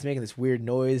 it's making this weird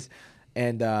noise.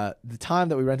 And the time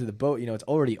that we rented the boat, it's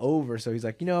already over. So he's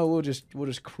like, we'll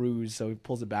just cruise. So he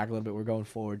pulls it back a little bit. We're going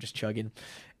forward, just chugging,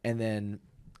 and then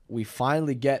we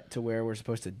finally get to where we're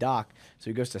supposed to dock. So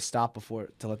he goes to stop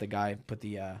to let the guy put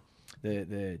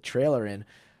the trailer in.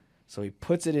 So he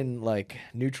puts it in like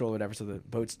neutral or whatever. So the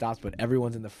boat stops, but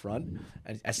everyone's in the front.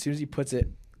 And as soon as he puts it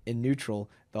in neutral,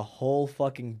 the whole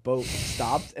fucking boat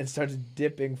stops and starts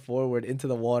dipping forward into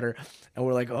the water, and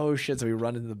we're like, "Oh shit!" So we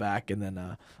run into the back, and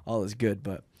then all is good.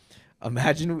 But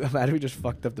imagine we just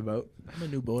fucked up the boat. I'm a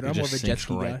new boat. It I'm more just of a jet sinks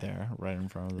ski right guy. there, right in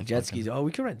front of the Jet fucking- skis. Oh,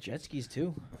 we could rent jet skis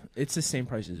too. It's the same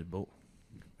price as a boat.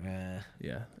 Yeah,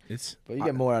 Yeah, it's. but you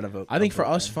get more out of it. I think for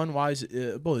us, fun wise,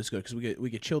 boat is good because we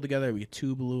get chill together. We get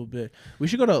tube a little bit. We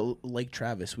should go to Lake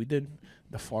Travis. We did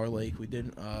the Far Lake. We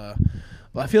did.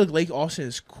 Well, I feel like Lake Austin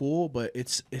is cool, but it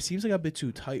seems like a bit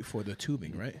too tight for the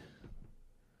tubing, right?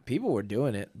 people were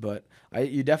doing it, but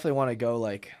you definitely want to go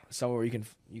like somewhere where you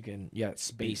can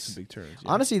space. Some big turns.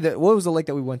 Yeah. Honestly, what was the lake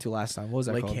that we went to last time? What was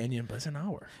that Lake called? Canyon, but it's an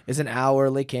hour. It's an hour,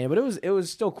 Lake Canyon, but it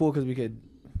was still cool because we could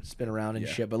spin around and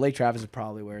Yeah. shit. But Lake Travis is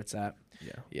probably where it's at.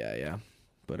 Yeah, Yeah.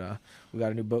 But we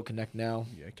got a new boat connect now.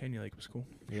 yeah. Canyon Lake was cool.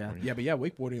 Yeah. Yeah, but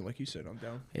wakeboarding, like you said, I'm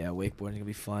down. Yeah, wakeboarding gonna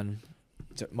be fun.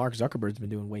 Mark Zuckerberg's been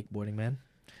doing wakeboarding, man.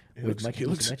 With Mikey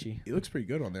Musumeci. He looks pretty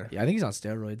good on there. Yeah, I think he's on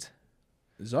steroids.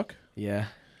 Zuck, Yeah.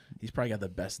 he's probably got the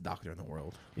best doctor in the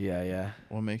world. Yeah.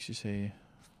 What makes you say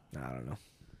I don't know.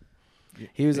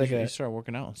 He was like you start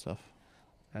working out and stuff?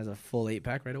 has a full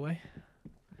 8-pack right away.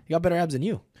 He got better abs than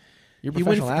you. You're a He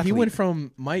professional athlete. went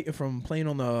from playing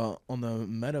on the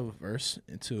metaverse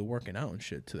into working out and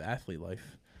shit to the athlete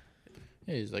life.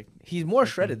 Yeah, he's like, He's more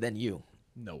shredded than you.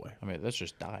 No way. I mean, that's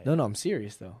just diet. No, I'm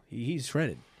serious though. He's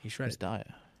shredded. He's It's shredded. diet.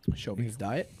 Show me. His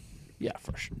diet? Yeah,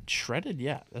 for shredded.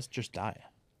 Yeah, that's just diet.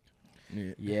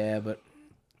 Yeah. Yeah, but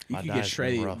You My can get diet's been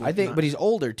shredded. rough. I think, but he's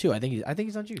older too. I think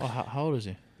he's on juice. Oh, how old is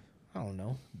he? I don't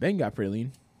know. Ben got pretty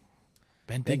lean.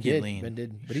 Ben Ben did get lean. Ben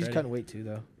did, but he's Shredded. cutting weight too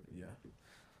though. Yeah.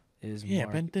 Is Yeah,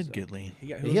 Mark, Ben did so. get lean. He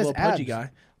He was a has little pudgy abs.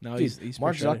 guy. Now Dude, he's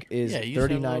Mark pretty shredded. Zuck is Yeah, he used to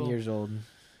have a 39 little- years old.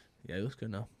 Yeah, he looks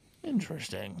good now.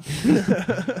 Interesting.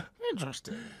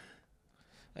 Interesting.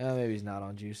 Maybe he's not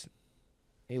on juice.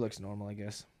 He looks normal, I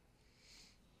guess.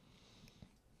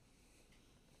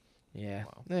 Yeah,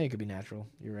 it could be natural.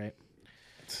 You're right.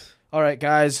 All right,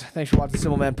 guys. Thanks for watching the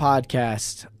Simple Man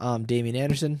Podcast. I'm Damian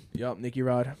Anderson, Yup,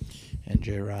 NickyRod. And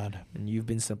J-Rod. and you've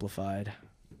been simplified.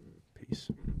 Peace.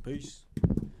 Peace.